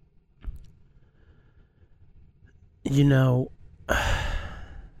 you know,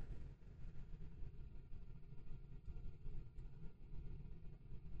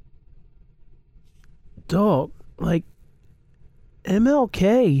 dog, like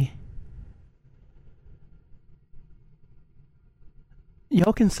MLK,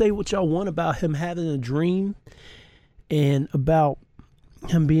 y'all can say what y'all want about him having a dream and about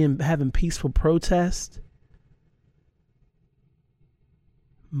him having peaceful protest.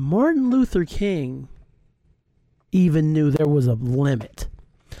 Martin Luther King even knew there was a limit.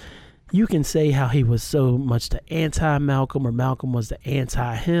 You can say how he was so much the anti-Malcolm or Malcolm was the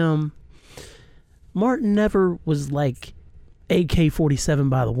anti-him. Martin never was like AK-47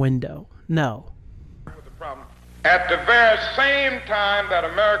 by the window. No. At the very same time that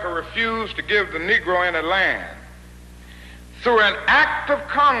America refused to give the Negro any land, through an act of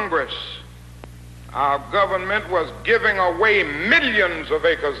Congress, our government was giving away millions of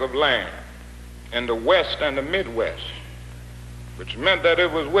acres of land in the West and the Midwest, which meant that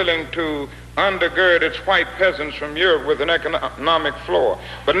it was willing to undergird its white peasants from Europe with an economic floor.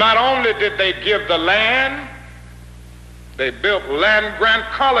 But not only did they give the land, they built land-grant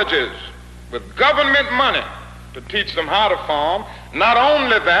colleges with government money to teach them how to farm. Not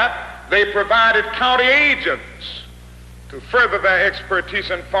only that, they provided county agents to further their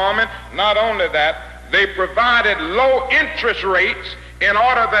expertise in farming. Not only that, they provided low interest rates in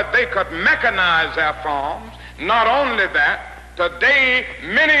order that they could mechanize their farms. Not only that, today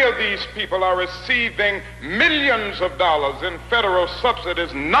many of these people are receiving millions of dollars in federal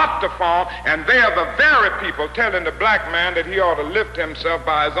subsidies not to farm, and they are the very people telling the black man that he ought to lift himself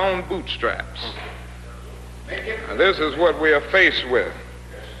by his own bootstraps. And this is what we are faced with,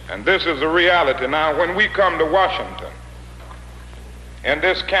 and this is the reality. Now, when we come to Washington in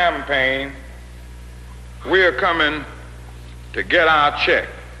this campaign, we are coming to get our check.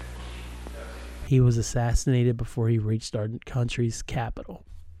 He was assassinated before he reached our country's capital.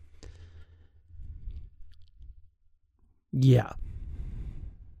 Yeah.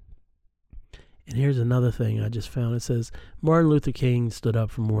 And here's another thing I just found. It says, Martin Luther King stood up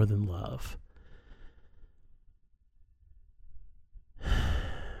for more than love.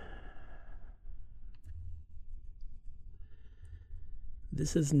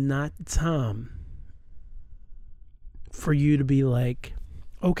 This is not the time for you to be like,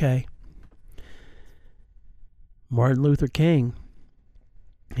 okay, Martin Luther King,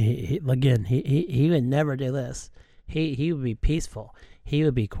 he would never do this. He would be peaceful. he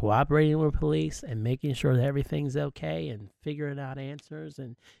would be cooperating with police and making sure that everything's okay and figuring out answers,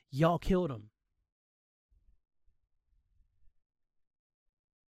 and y'all killed him.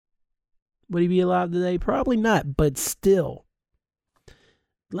 Would he be alive today? Probably not, but still.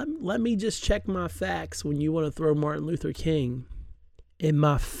 Let me just check my facts when you want to throw Martin Luther King in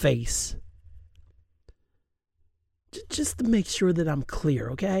my face. Just to make sure that I'm clear,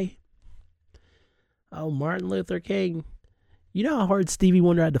 okay? Oh, Martin Luther King. You know how hard Stevie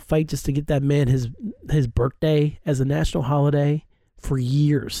Wonder had to fight just to get that man his birthday as a national holiday for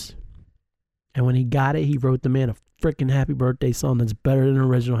years. And when he got it, he wrote the man a freaking happy birthday song that's better than an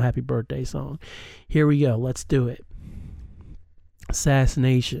original happy birthday song. Here we go. Let's do it.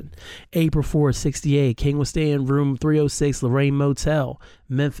 Assassination. April 4th, 68. King was staying in room 306, Lorraine Motel,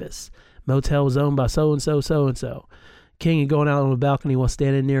 Memphis. Motel was owned by so-and-so, so-and-so. King had gone out on the balcony while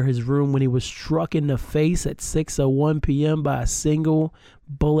standing near his room when he was struck in the face at 6:01 p.m. by a single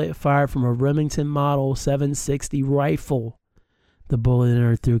bullet fired from a Remington Model 760 rifle. The bullet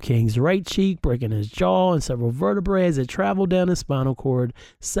entered through King's right cheek, breaking his jaw and several vertebrae as it traveled down his spinal cord,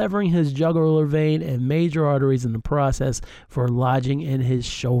 severing his jugular vein and major arteries in the process for lodging in his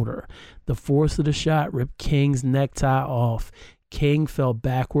shoulder. The force of the shot ripped King's necktie off. King fell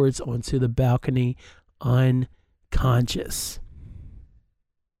backwards onto the balcony, unconscious.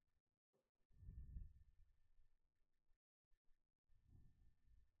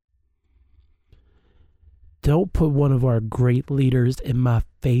 Don't put one of our great leaders in my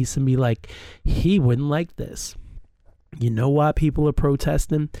face and be like, he wouldn't like this. You know why people are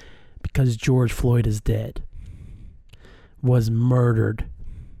protesting? Because George Floyd is dead. Was murdered.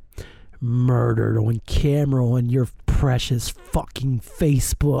 Murdered on camera on your precious fucking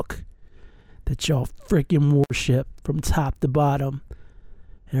Facebook that y'all freaking worship from top to bottom.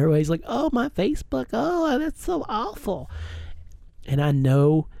 And everybody's like, oh, my Facebook. Oh, that's so awful. And I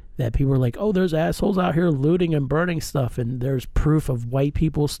know that people are like, oh, there's assholes out here looting and burning stuff, and there's proof of white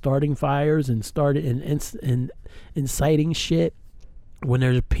people starting fires and inciting shit when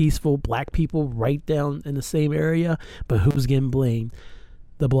there's peaceful black people right down in the same area. But who's getting blamed?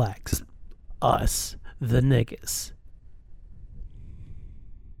 The blacks. Us. The niggas.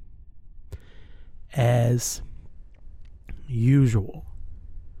 As usual.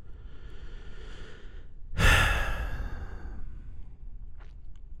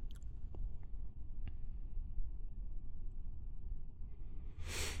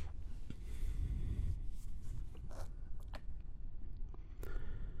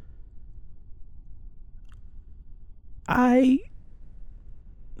 I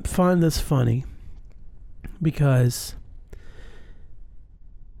find this funny because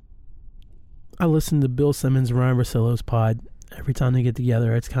I listen to Bill Simmons and Ryan Russillo's pod every time they get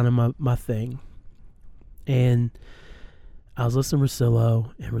together. It's kind of my thing. And I was listening to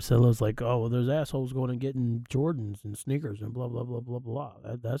Russillo, and Russillo's like, oh, well, there's assholes going and getting Jordans and sneakers and blah, blah, blah, blah, blah.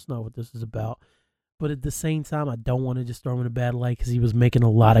 That's not what this is about. But at the same time, I don't want to just throw him in a bad light because he was making a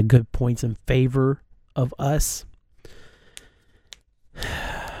lot of good points in favor of us.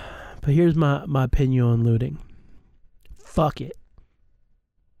 But here's my opinion on looting. Fuck it.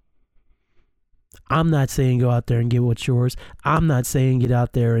 I'm not saying go out there and get what's yours. I'm not saying get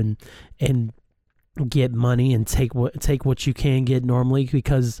out there and get money and take what you can get normally,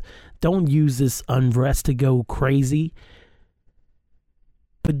 because don't use this unrest to go crazy.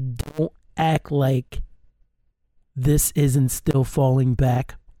 But don't act like this isn't still falling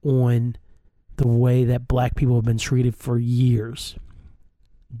back on the way that black people have been treated for years.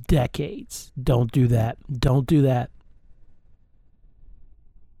 Decades. Don't do that. Don't do that.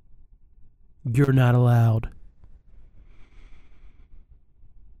 You're not allowed.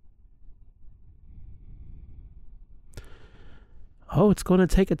 Oh, it's going to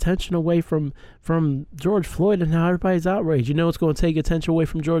take attention away from George Floyd, and now everybody's outraged. You know what's going to take attention away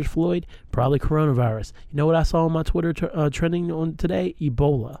from George Floyd? Probably coronavirus. You know what I saw on my Twitter trending on today?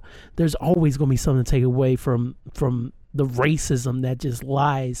 Ebola. There's always going to be something to take away from the racism that just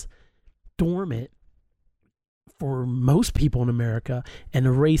lies dormant for most people in America, and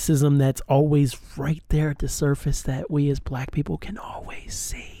the racism that's always right there at the surface that we as black people can always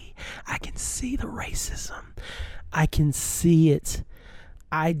see. I can see the racism. I can see it.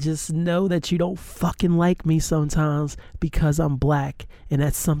 I just know that you don't fucking like me sometimes because I'm black, and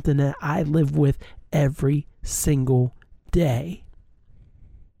that's something that I live with every single day.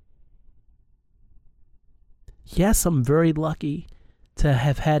 Yes, I'm very lucky to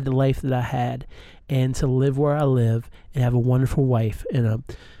have had the life that I had and to live where I live and have a wonderful wife and a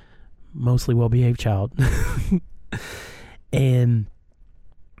mostly well-behaved child. And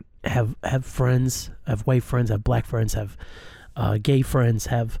have friends, have white friends, have black friends, have gay friends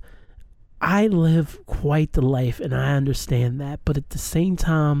have. I live quite the life, and I understand that. But at the same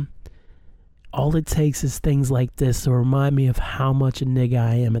time, all it takes is things like this to remind me of how much a nigga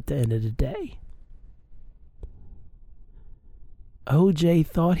I am at the end of the day. OJ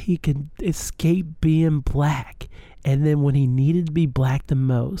thought he could escape being black. And then when he needed to be black the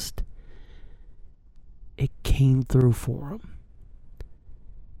most, it came through for him.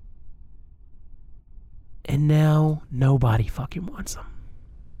 And now nobody fucking wants him.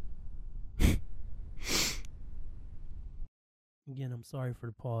 Again, I'm sorry for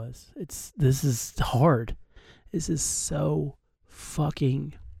the pause. This is hard. This is so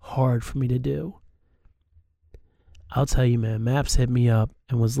fucking hard for me to do. I'll tell you, man, Maps hit me up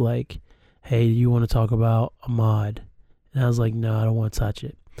and was like, hey, do you want to talk about Ahmaud? And I was like, no, I don't want to touch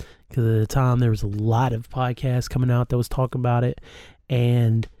it. Because at the time, there was a lot of podcasts coming out that was talking about it.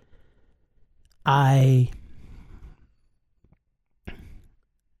 And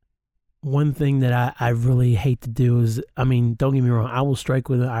one thing that I really hate to do is, I mean, don't get me wrong, I will strike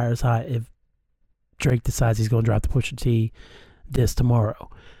with an iron's hot if Drake decides he's going to drop the Pusha T diss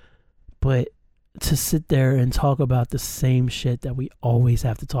tomorrow. But to sit there and talk about the same shit that we always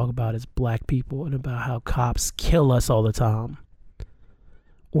have to talk about as black people, and about how cops kill us all the time,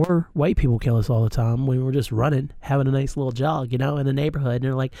 or white people kill us all the time when we're just running, having a nice little jog, in the neighborhood, and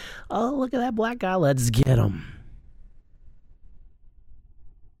they're like, oh, look at that black guy, let's get him.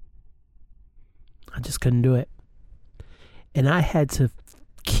 I just couldn't do it. And I had to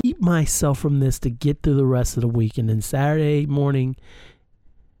keep myself from this to get through the rest of the week. And then Saturday morning,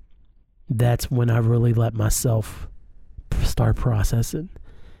 that's when I really let myself start processing.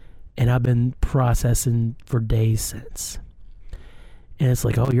 And I've been processing for days since. And it's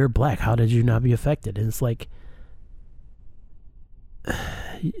like, oh, you're black. How did you not be affected? And it's like,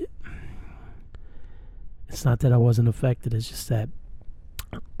 it's not that I wasn't affected. It's just that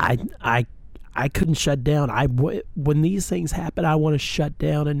I couldn't shut down. When these things happen, I want to shut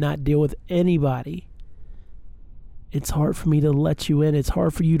down and not deal with anybody. It's hard for me to let you in. It's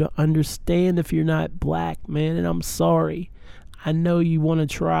hard for you to understand if you're not black, man. And I'm sorry. I know you want to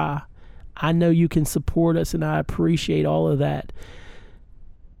try. I know you can support us, and I appreciate all of that.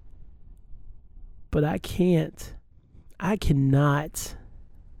 But I can't. I cannot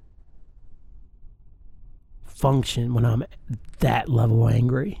function when I'm that level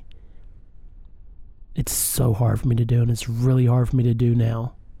angry. It's so hard for me to do, and it's really hard for me to do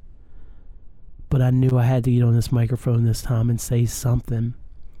now. But I knew I had to get on this microphone this time and say something.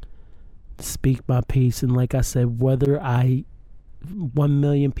 Speak my piece. And like I said, whether 1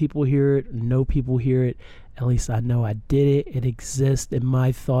 million people hear it, no people hear it, at least I know I did it. It exists in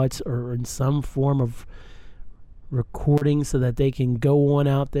my thoughts or in some form of recording so that they can go on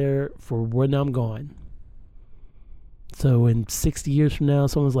out there for when I'm gone. So in 60 years from now,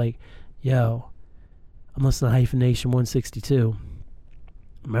 someone's like, yo, I'm listening to Hyphenation 162.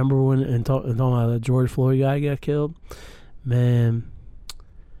 Remember when, and talking about the George Floyd guy got killed? Man,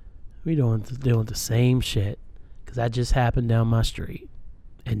 we doing the same shit. Because that just happened down my street.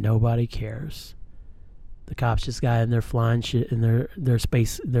 And nobody cares. The cops just got in their flying shit in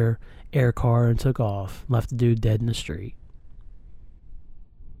their air car and took off. Left the dude dead in the street.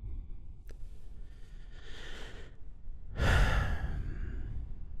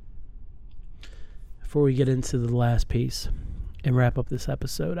 Before we get into the last piece and wrap up this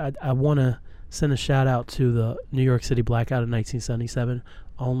episode, I want to send a shout out to the New York City blackout of 1977,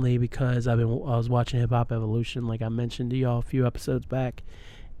 only because I was watching Hip Hop Evolution, like I mentioned to y'all a few episodes back,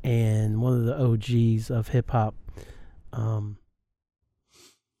 and one of the OGs of hip hop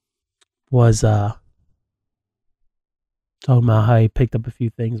was talking about how he picked up a few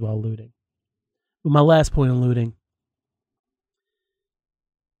things while looting. But my last point on looting,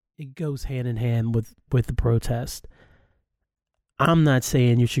 it goes hand in hand with the protest. I'm not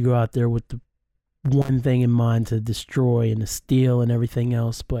saying you should go out there with the one thing in mind to destroy and to steal and everything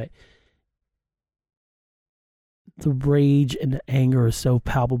else, but the rage and the anger is so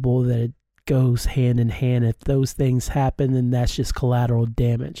palpable that it goes hand in hand. If those things happen, then that's just collateral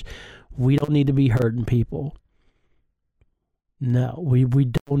damage. We don't need to be hurting people. No, we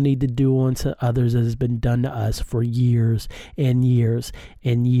don't need to do unto others as has been done to us for years and years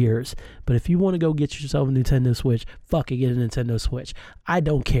and years. But if you want to go get yourself a Nintendo Switch, fucking get a Nintendo Switch. I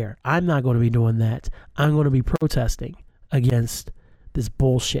don't care. I'm not going to be doing that. I'm going to be protesting against this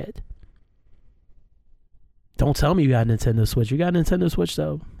bullshit. Don't tell me you got a Nintendo Switch. You got a Nintendo Switch,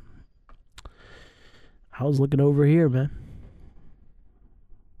 though. I was looking over here, man.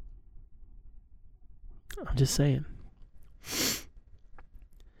 I'm just saying.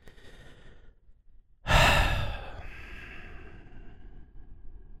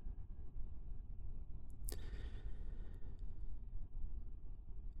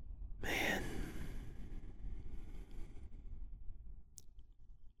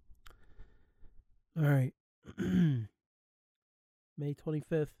 All right. May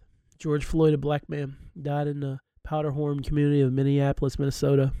 25th. George Floyd, a black man, died in the Powderhorn community of Minneapolis,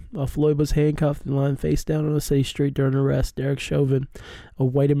 Minnesota. While Floyd was handcuffed and lying face down on a city street during arrest, Derek Chauvin, a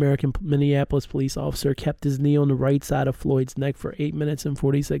white American Minneapolis police officer, kept his knee on the right side of Floyd's neck for 8 minutes and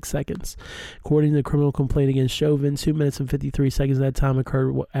 46 seconds. According to the criminal complaint against Chauvin, 2 minutes and 53 seconds of that time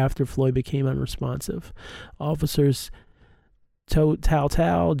occurred after Floyd became unresponsive. Officers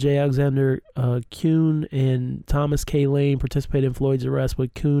Tao, J. Alexander Kuhn, and Thomas K. Lane participated in Floyd's arrest,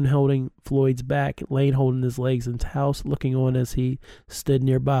 with Kuhn holding Floyd's back, Lane holding his legs, and Tao looking on as he stood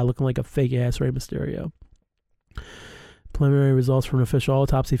nearby, looking like a fake-ass Rey Mysterio. Preliminary results from an official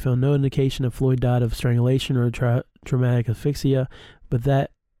autopsy found no indication that Floyd died of strangulation or traumatic asphyxia, but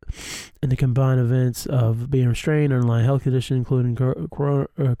that and the combined events of being restrained, underlying health condition, including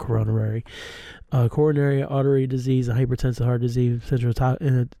coronary artery disease, and hypertensive heart disease, central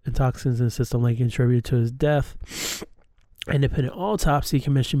toxins in the system, like contributed to his death. Independent autopsy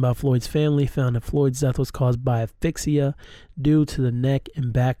commissioned by Floyd's family found that Floyd's death was caused by asphyxia due to the neck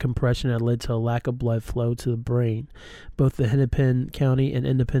and back compression that led to a lack of blood flow to the brain. Both the Hennepin County and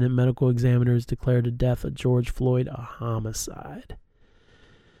independent medical examiners declared the death of George Floyd a homicide.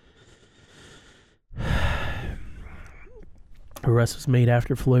 Arrest was made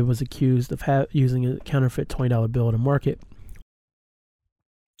after Floyd was accused of using a counterfeit $20 bill at a market.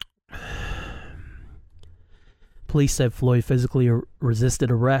 Police said Floyd physically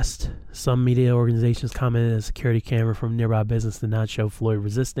resisted arrest. Some media organizations commented a security camera from a nearby business did not show Floyd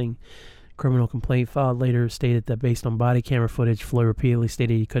resisting. Criminal complaint filed later stated that based on body camera footage, Floyd repeatedly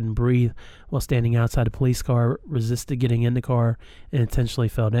stated he couldn't breathe while standing outside the police car, resisted getting in the car, and intentionally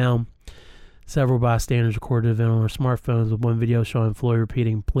fell down. Several bystanders recorded the event on their smartphones, with one video showing Floyd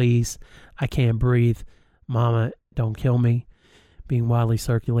repeating, "Please, I can't breathe. Mama, don't kill me," being widely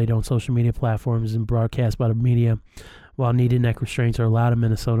circulated on social media platforms and broadcast by the media. While needed neck restraints are allowed in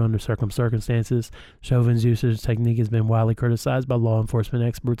Minnesota under certain circumstances, Chauvin's usage technique has been widely criticized by law enforcement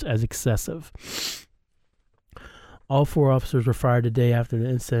experts as excessive. All 4 officers were fired the day after the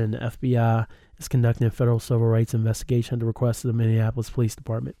incident. The FBI is conducting a federal civil rights investigation at the request of the Minneapolis Police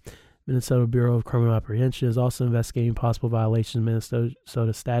Department. Minnesota Bureau of Criminal Apprehension is also investigating possible violations of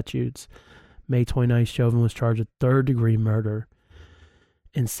Minnesota statutes. May 29th, Chauvin was charged with third-degree murder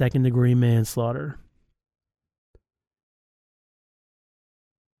and second-degree manslaughter.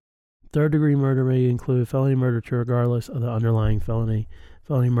 Third-degree murder may include felony murder regardless of the underlying felony.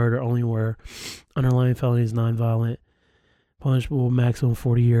 Felony murder only where underlying felony is non-violent. Punishable maximum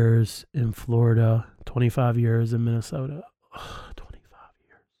 40 years in Florida, 25 years in Minnesota. Ugh, 25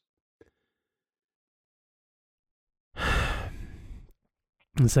 years.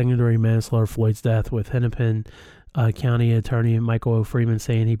 And second-degree manslaughter, Floyd's death, with Hennepin County Attorney Michael O. Freeman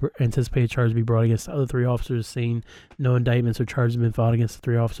saying he anticipated charges to be brought against the other 3 officers, saying no indictments or charges have been filed against the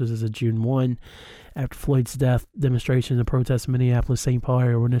 3 officers as of June 1. After Floyd's death, demonstrations and protests in Minneapolis, St. Paul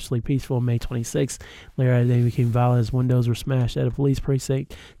area were initially peaceful on May 26th. Later that day became violent as windows were smashed at a police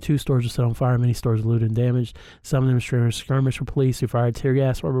precinct. 2 stores were set on fire, many stores looted and damaged. Some demonstrators skirmished with police who fired tear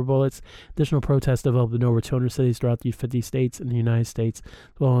gas, rubber bullets. Additional protests developed in over 200 cities throughout the 50 states in the United States,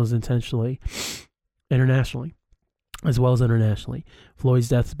 as well as internationally. Floyd's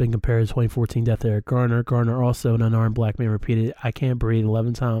death has been compared to the 2014 death of Eric Garner. Garner, also an unarmed black man, repeated, "I can't breathe,"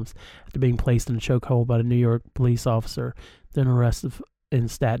 11 times after being placed in a chokehold by a New York police officer, then arrested in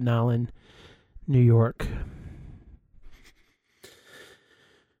Staten Island, New York.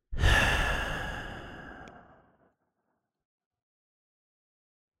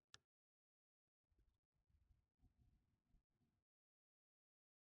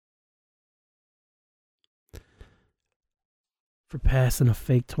 For passing a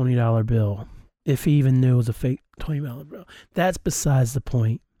fake $20 bill, if he even knew it was a fake $20 bill. That's besides the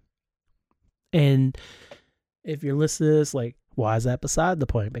point. And if you're listening to this, like, why is that beside the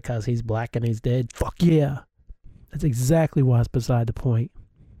point? Because he's black and he's dead? Fuck yeah. That's exactly why it's beside the point.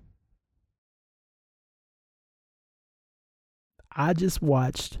 I just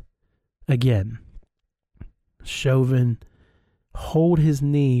watched, again, Chauvin hold his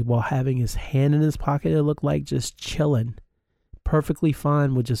knee while having his hand in his pocket. It looked like just chilling. Perfectly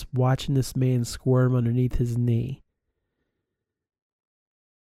fine with just watching this man squirm underneath his knee.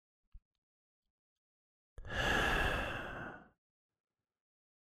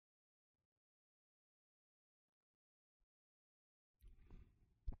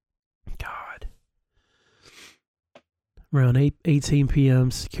 God. Around 8:18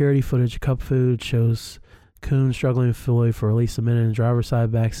 p.m., security footage of Cup Foods shows Coon struggling with Floyd for at least a minute in the driver's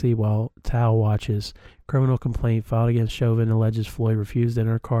side backseat while Tao watches. Criminal complaint filed against Chauvin alleges Floyd refused to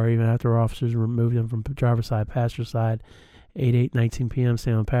enter a car even after officers removed him from driver's side, passenger side. 8/8/19 p.m.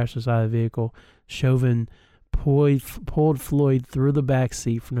 Staying on the passenger side of the vehicle. Chauvin pulled Floyd through the back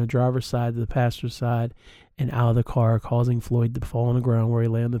seat from the driver's side to the passenger side and out of the car, causing Floyd to fall on the ground where he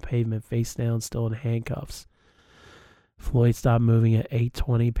lay on the pavement, face down, still in handcuffs. Floyd stopped moving at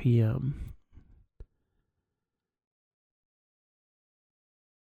 8:20 p.m.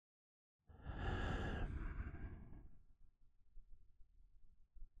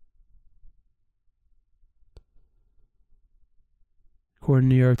 According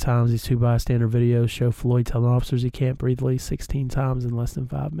to New York Times, these two bystander videos show Floyd telling officers he can't breathe at least 16 times in less than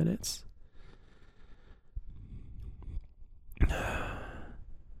 5 minutes.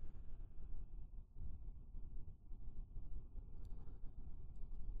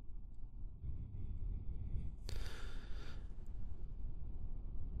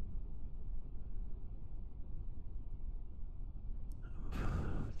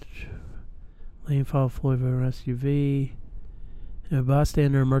 Lane followed Floyd over an SUV. A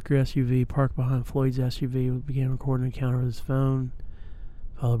bystander in a Mercury SUV parked behind Floyd's SUV began recording an encounter with his phone.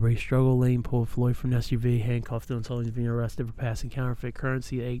 Followed a brief struggle. Lane pulled Floyd from the SUV, handcuffed him until he was being arrested for passing counterfeit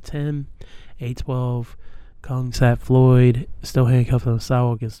currency at 8:10. 8:12, Kong sat Floyd, still handcuffed on the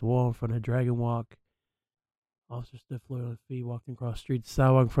sidewalk against the wall in front of Dragon Walk. Officer stood Floyd on his feet, walking across the street to the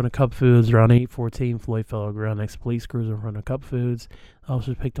sidewalk in front of Cup Foods. Around 8:14, Floyd fell on the ground next to police cruiser in front of Cup Foods.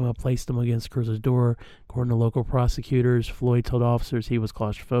 Officers picked him up, placed him against the cruiser's door. According to local prosecutors, Floyd told officers he was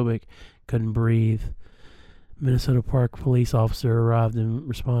claustrophobic, couldn't breathe. Minnesota Park police officer arrived in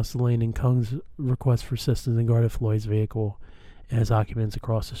response to Lane and Kung's request for assistance and guarded Floyd's vehicle and his occupants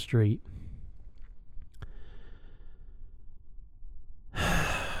across the street.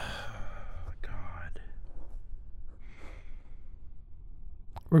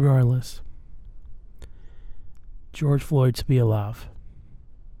 Regardless, George Floyd to be alive.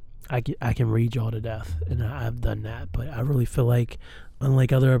 I can read y'all to death, and I've done that, but I really feel like,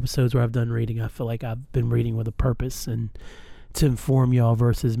 unlike other episodes where I've done reading, I feel like I've been reading with a purpose and to inform y'all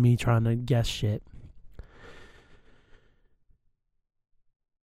versus me trying to guess shit.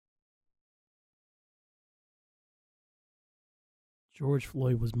 George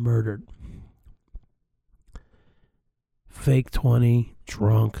Floyd was murdered. Fake 20,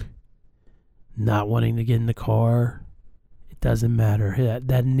 drunk, not wanting to get in the car. It doesn't matter.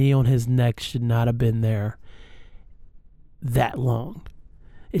 That knee on his neck should not have been there that long.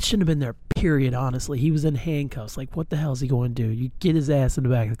 It shouldn't have been there, period, honestly. He was in handcuffs. Like, what the hell is he going to do? You get his ass in the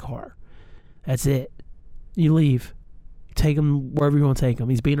back of the car. That's it. You leave. Take him wherever you want to take him.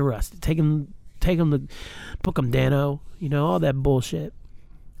 He's being arrested. Take him to book him, Dano. You know, all that bullshit.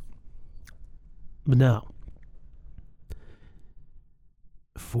 But no.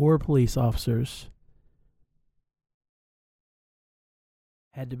 4 police officers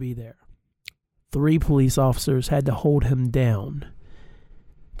had to be there. 3 police officers had to hold him down.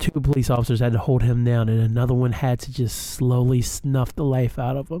 2 police officers had to hold him down, and another one had to just slowly snuff the life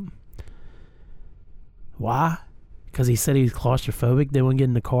out of him. Why? Because he said he was claustrophobic. They wouldn't get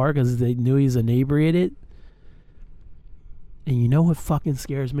in the car because they knew he was inebriated. And you know what fucking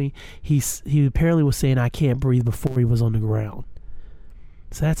scares me? He apparently was saying I can't breathe before he was on the ground.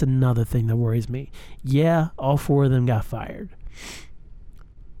 So that's another thing that worries me. Yeah, all 4 of them got fired.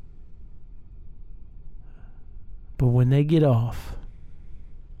 But when they get off,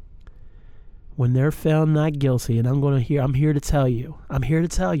 when they're found not guilty, and I'm here to tell you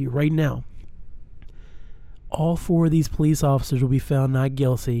right now, all 4 of these police officers will be found not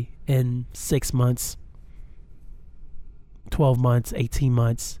guilty in 6 months, 12 months, 18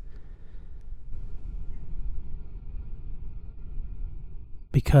 months.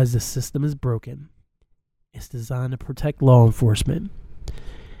 Because the system is broken. It's designed to protect law enforcement.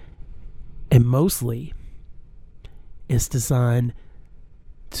 And mostly, it's designed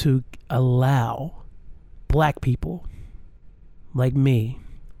to allow black people like me,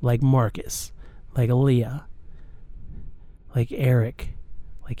 like Marcus, like Aaliyah, like Eric,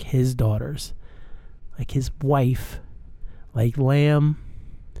 like his daughters, like his wife, like Lamb,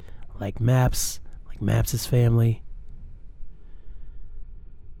 like Maps, like Maps' family,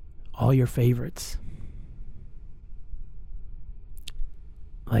 all your favorites,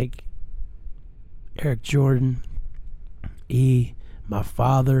 like Eric Jordan, my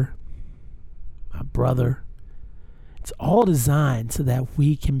father, my brother. It's all designed so that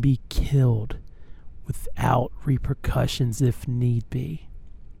we can be killed without repercussions if need be.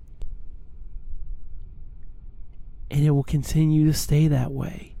 And it will continue to stay that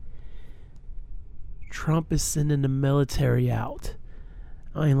way. Trump is sending the military out.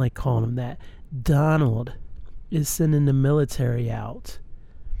 I ain't like calling him that. Donald is sending the military out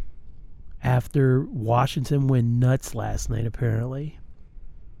after Washington went nuts last night, apparently.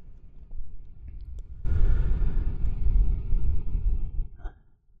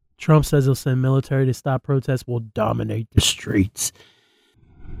 Trump says he'll send military to stop protests. Will dominate the streets.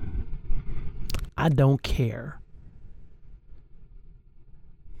 I don't care.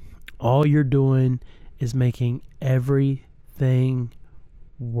 All you're doing is making everything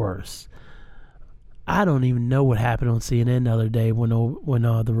worse. I don't even know what happened on CNN the other day when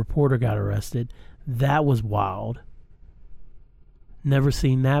the reporter got arrested. That was wild. Never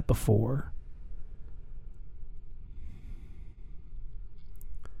seen that before.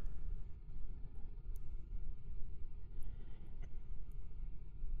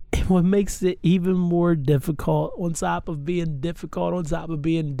 And what makes it even more difficult on top of being difficult,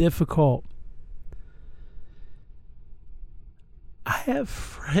 I have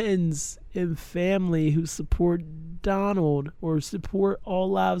friends and family who support Donald or support All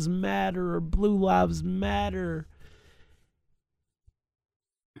Lives Matter or Blue Lives Matter.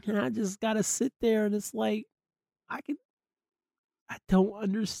 And I just gotta sit there and it's like, I don't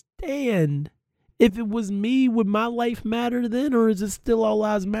understand. If it was me, would my life matter then, or is it still All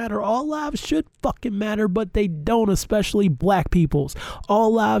Lives Matter? All lives should fucking matter, but they don't, especially black people's.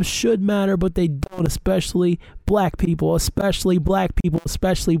 All lives should matter, but they don't, especially black people, especially black people,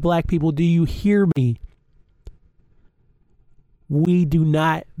 especially black people. Do you hear me? We do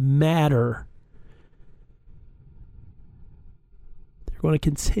not matter. They're going to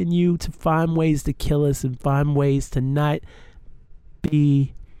continue to find ways to kill us and find ways to not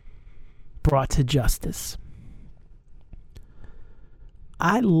be brought to justice.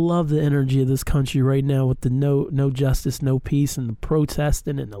 I love the energy of this country right now with the no justice, no peace, and the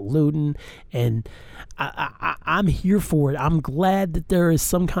protesting and the looting, and I'm here for it. I'm glad that there is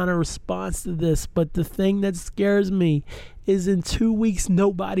some kind of response to this, but the thing that scares me is in 2 weeks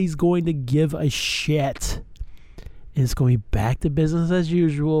nobody's going to give a shit. It's going to be back to business as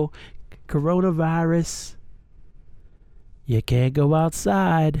usual. Coronavirus. You can't go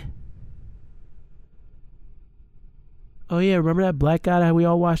outside. Oh yeah, remember that black guy that we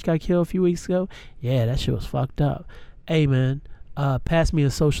all watched got killed a few weeks ago? Yeah, that shit was fucked up. Hey man, pass me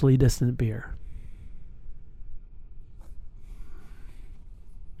a socially distant beer.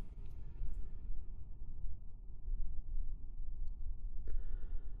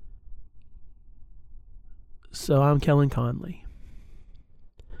 So I'm Kellen Conley,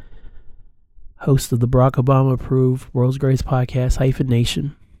 host of the Barack Obama approved World's Greatest Podcast, Hyphen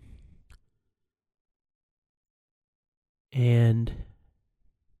Nation. And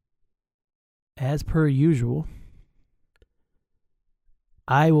as per usual,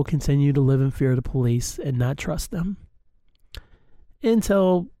 I will continue to live in fear of the police and not trust them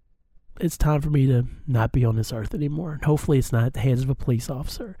until it's time for me to not be on this earth anymore. And hopefully it's not at the hands of a police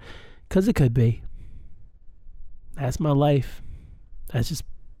officer, because it could be. That's my life.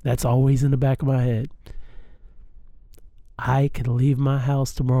 That's always in the back of my head. I could leave my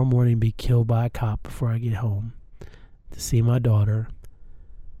house tomorrow morning and be killed by a cop before I get home to see my daughter,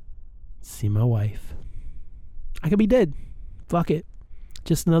 see my wife. I could be dead. Fuck it.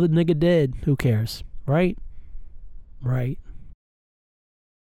 Just another nigga dead. Who cares? Right? Right.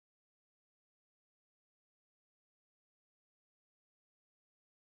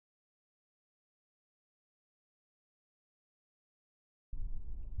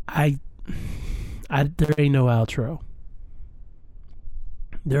 There ain't no outro.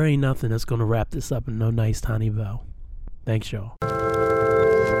 There ain't nothing that's gonna wrap this up in no nice tiny bow. Thanks, y'all.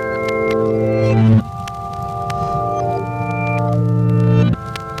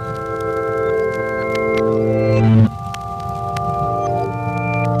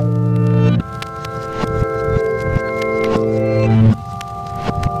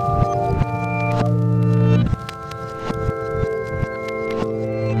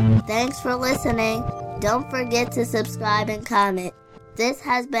 Thanks for listening. Don't forget to subscribe and comment. This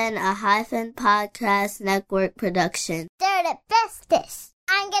has been a Hyphen Podcast Network production. They're the bestest.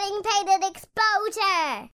 I'm getting paid at exposure.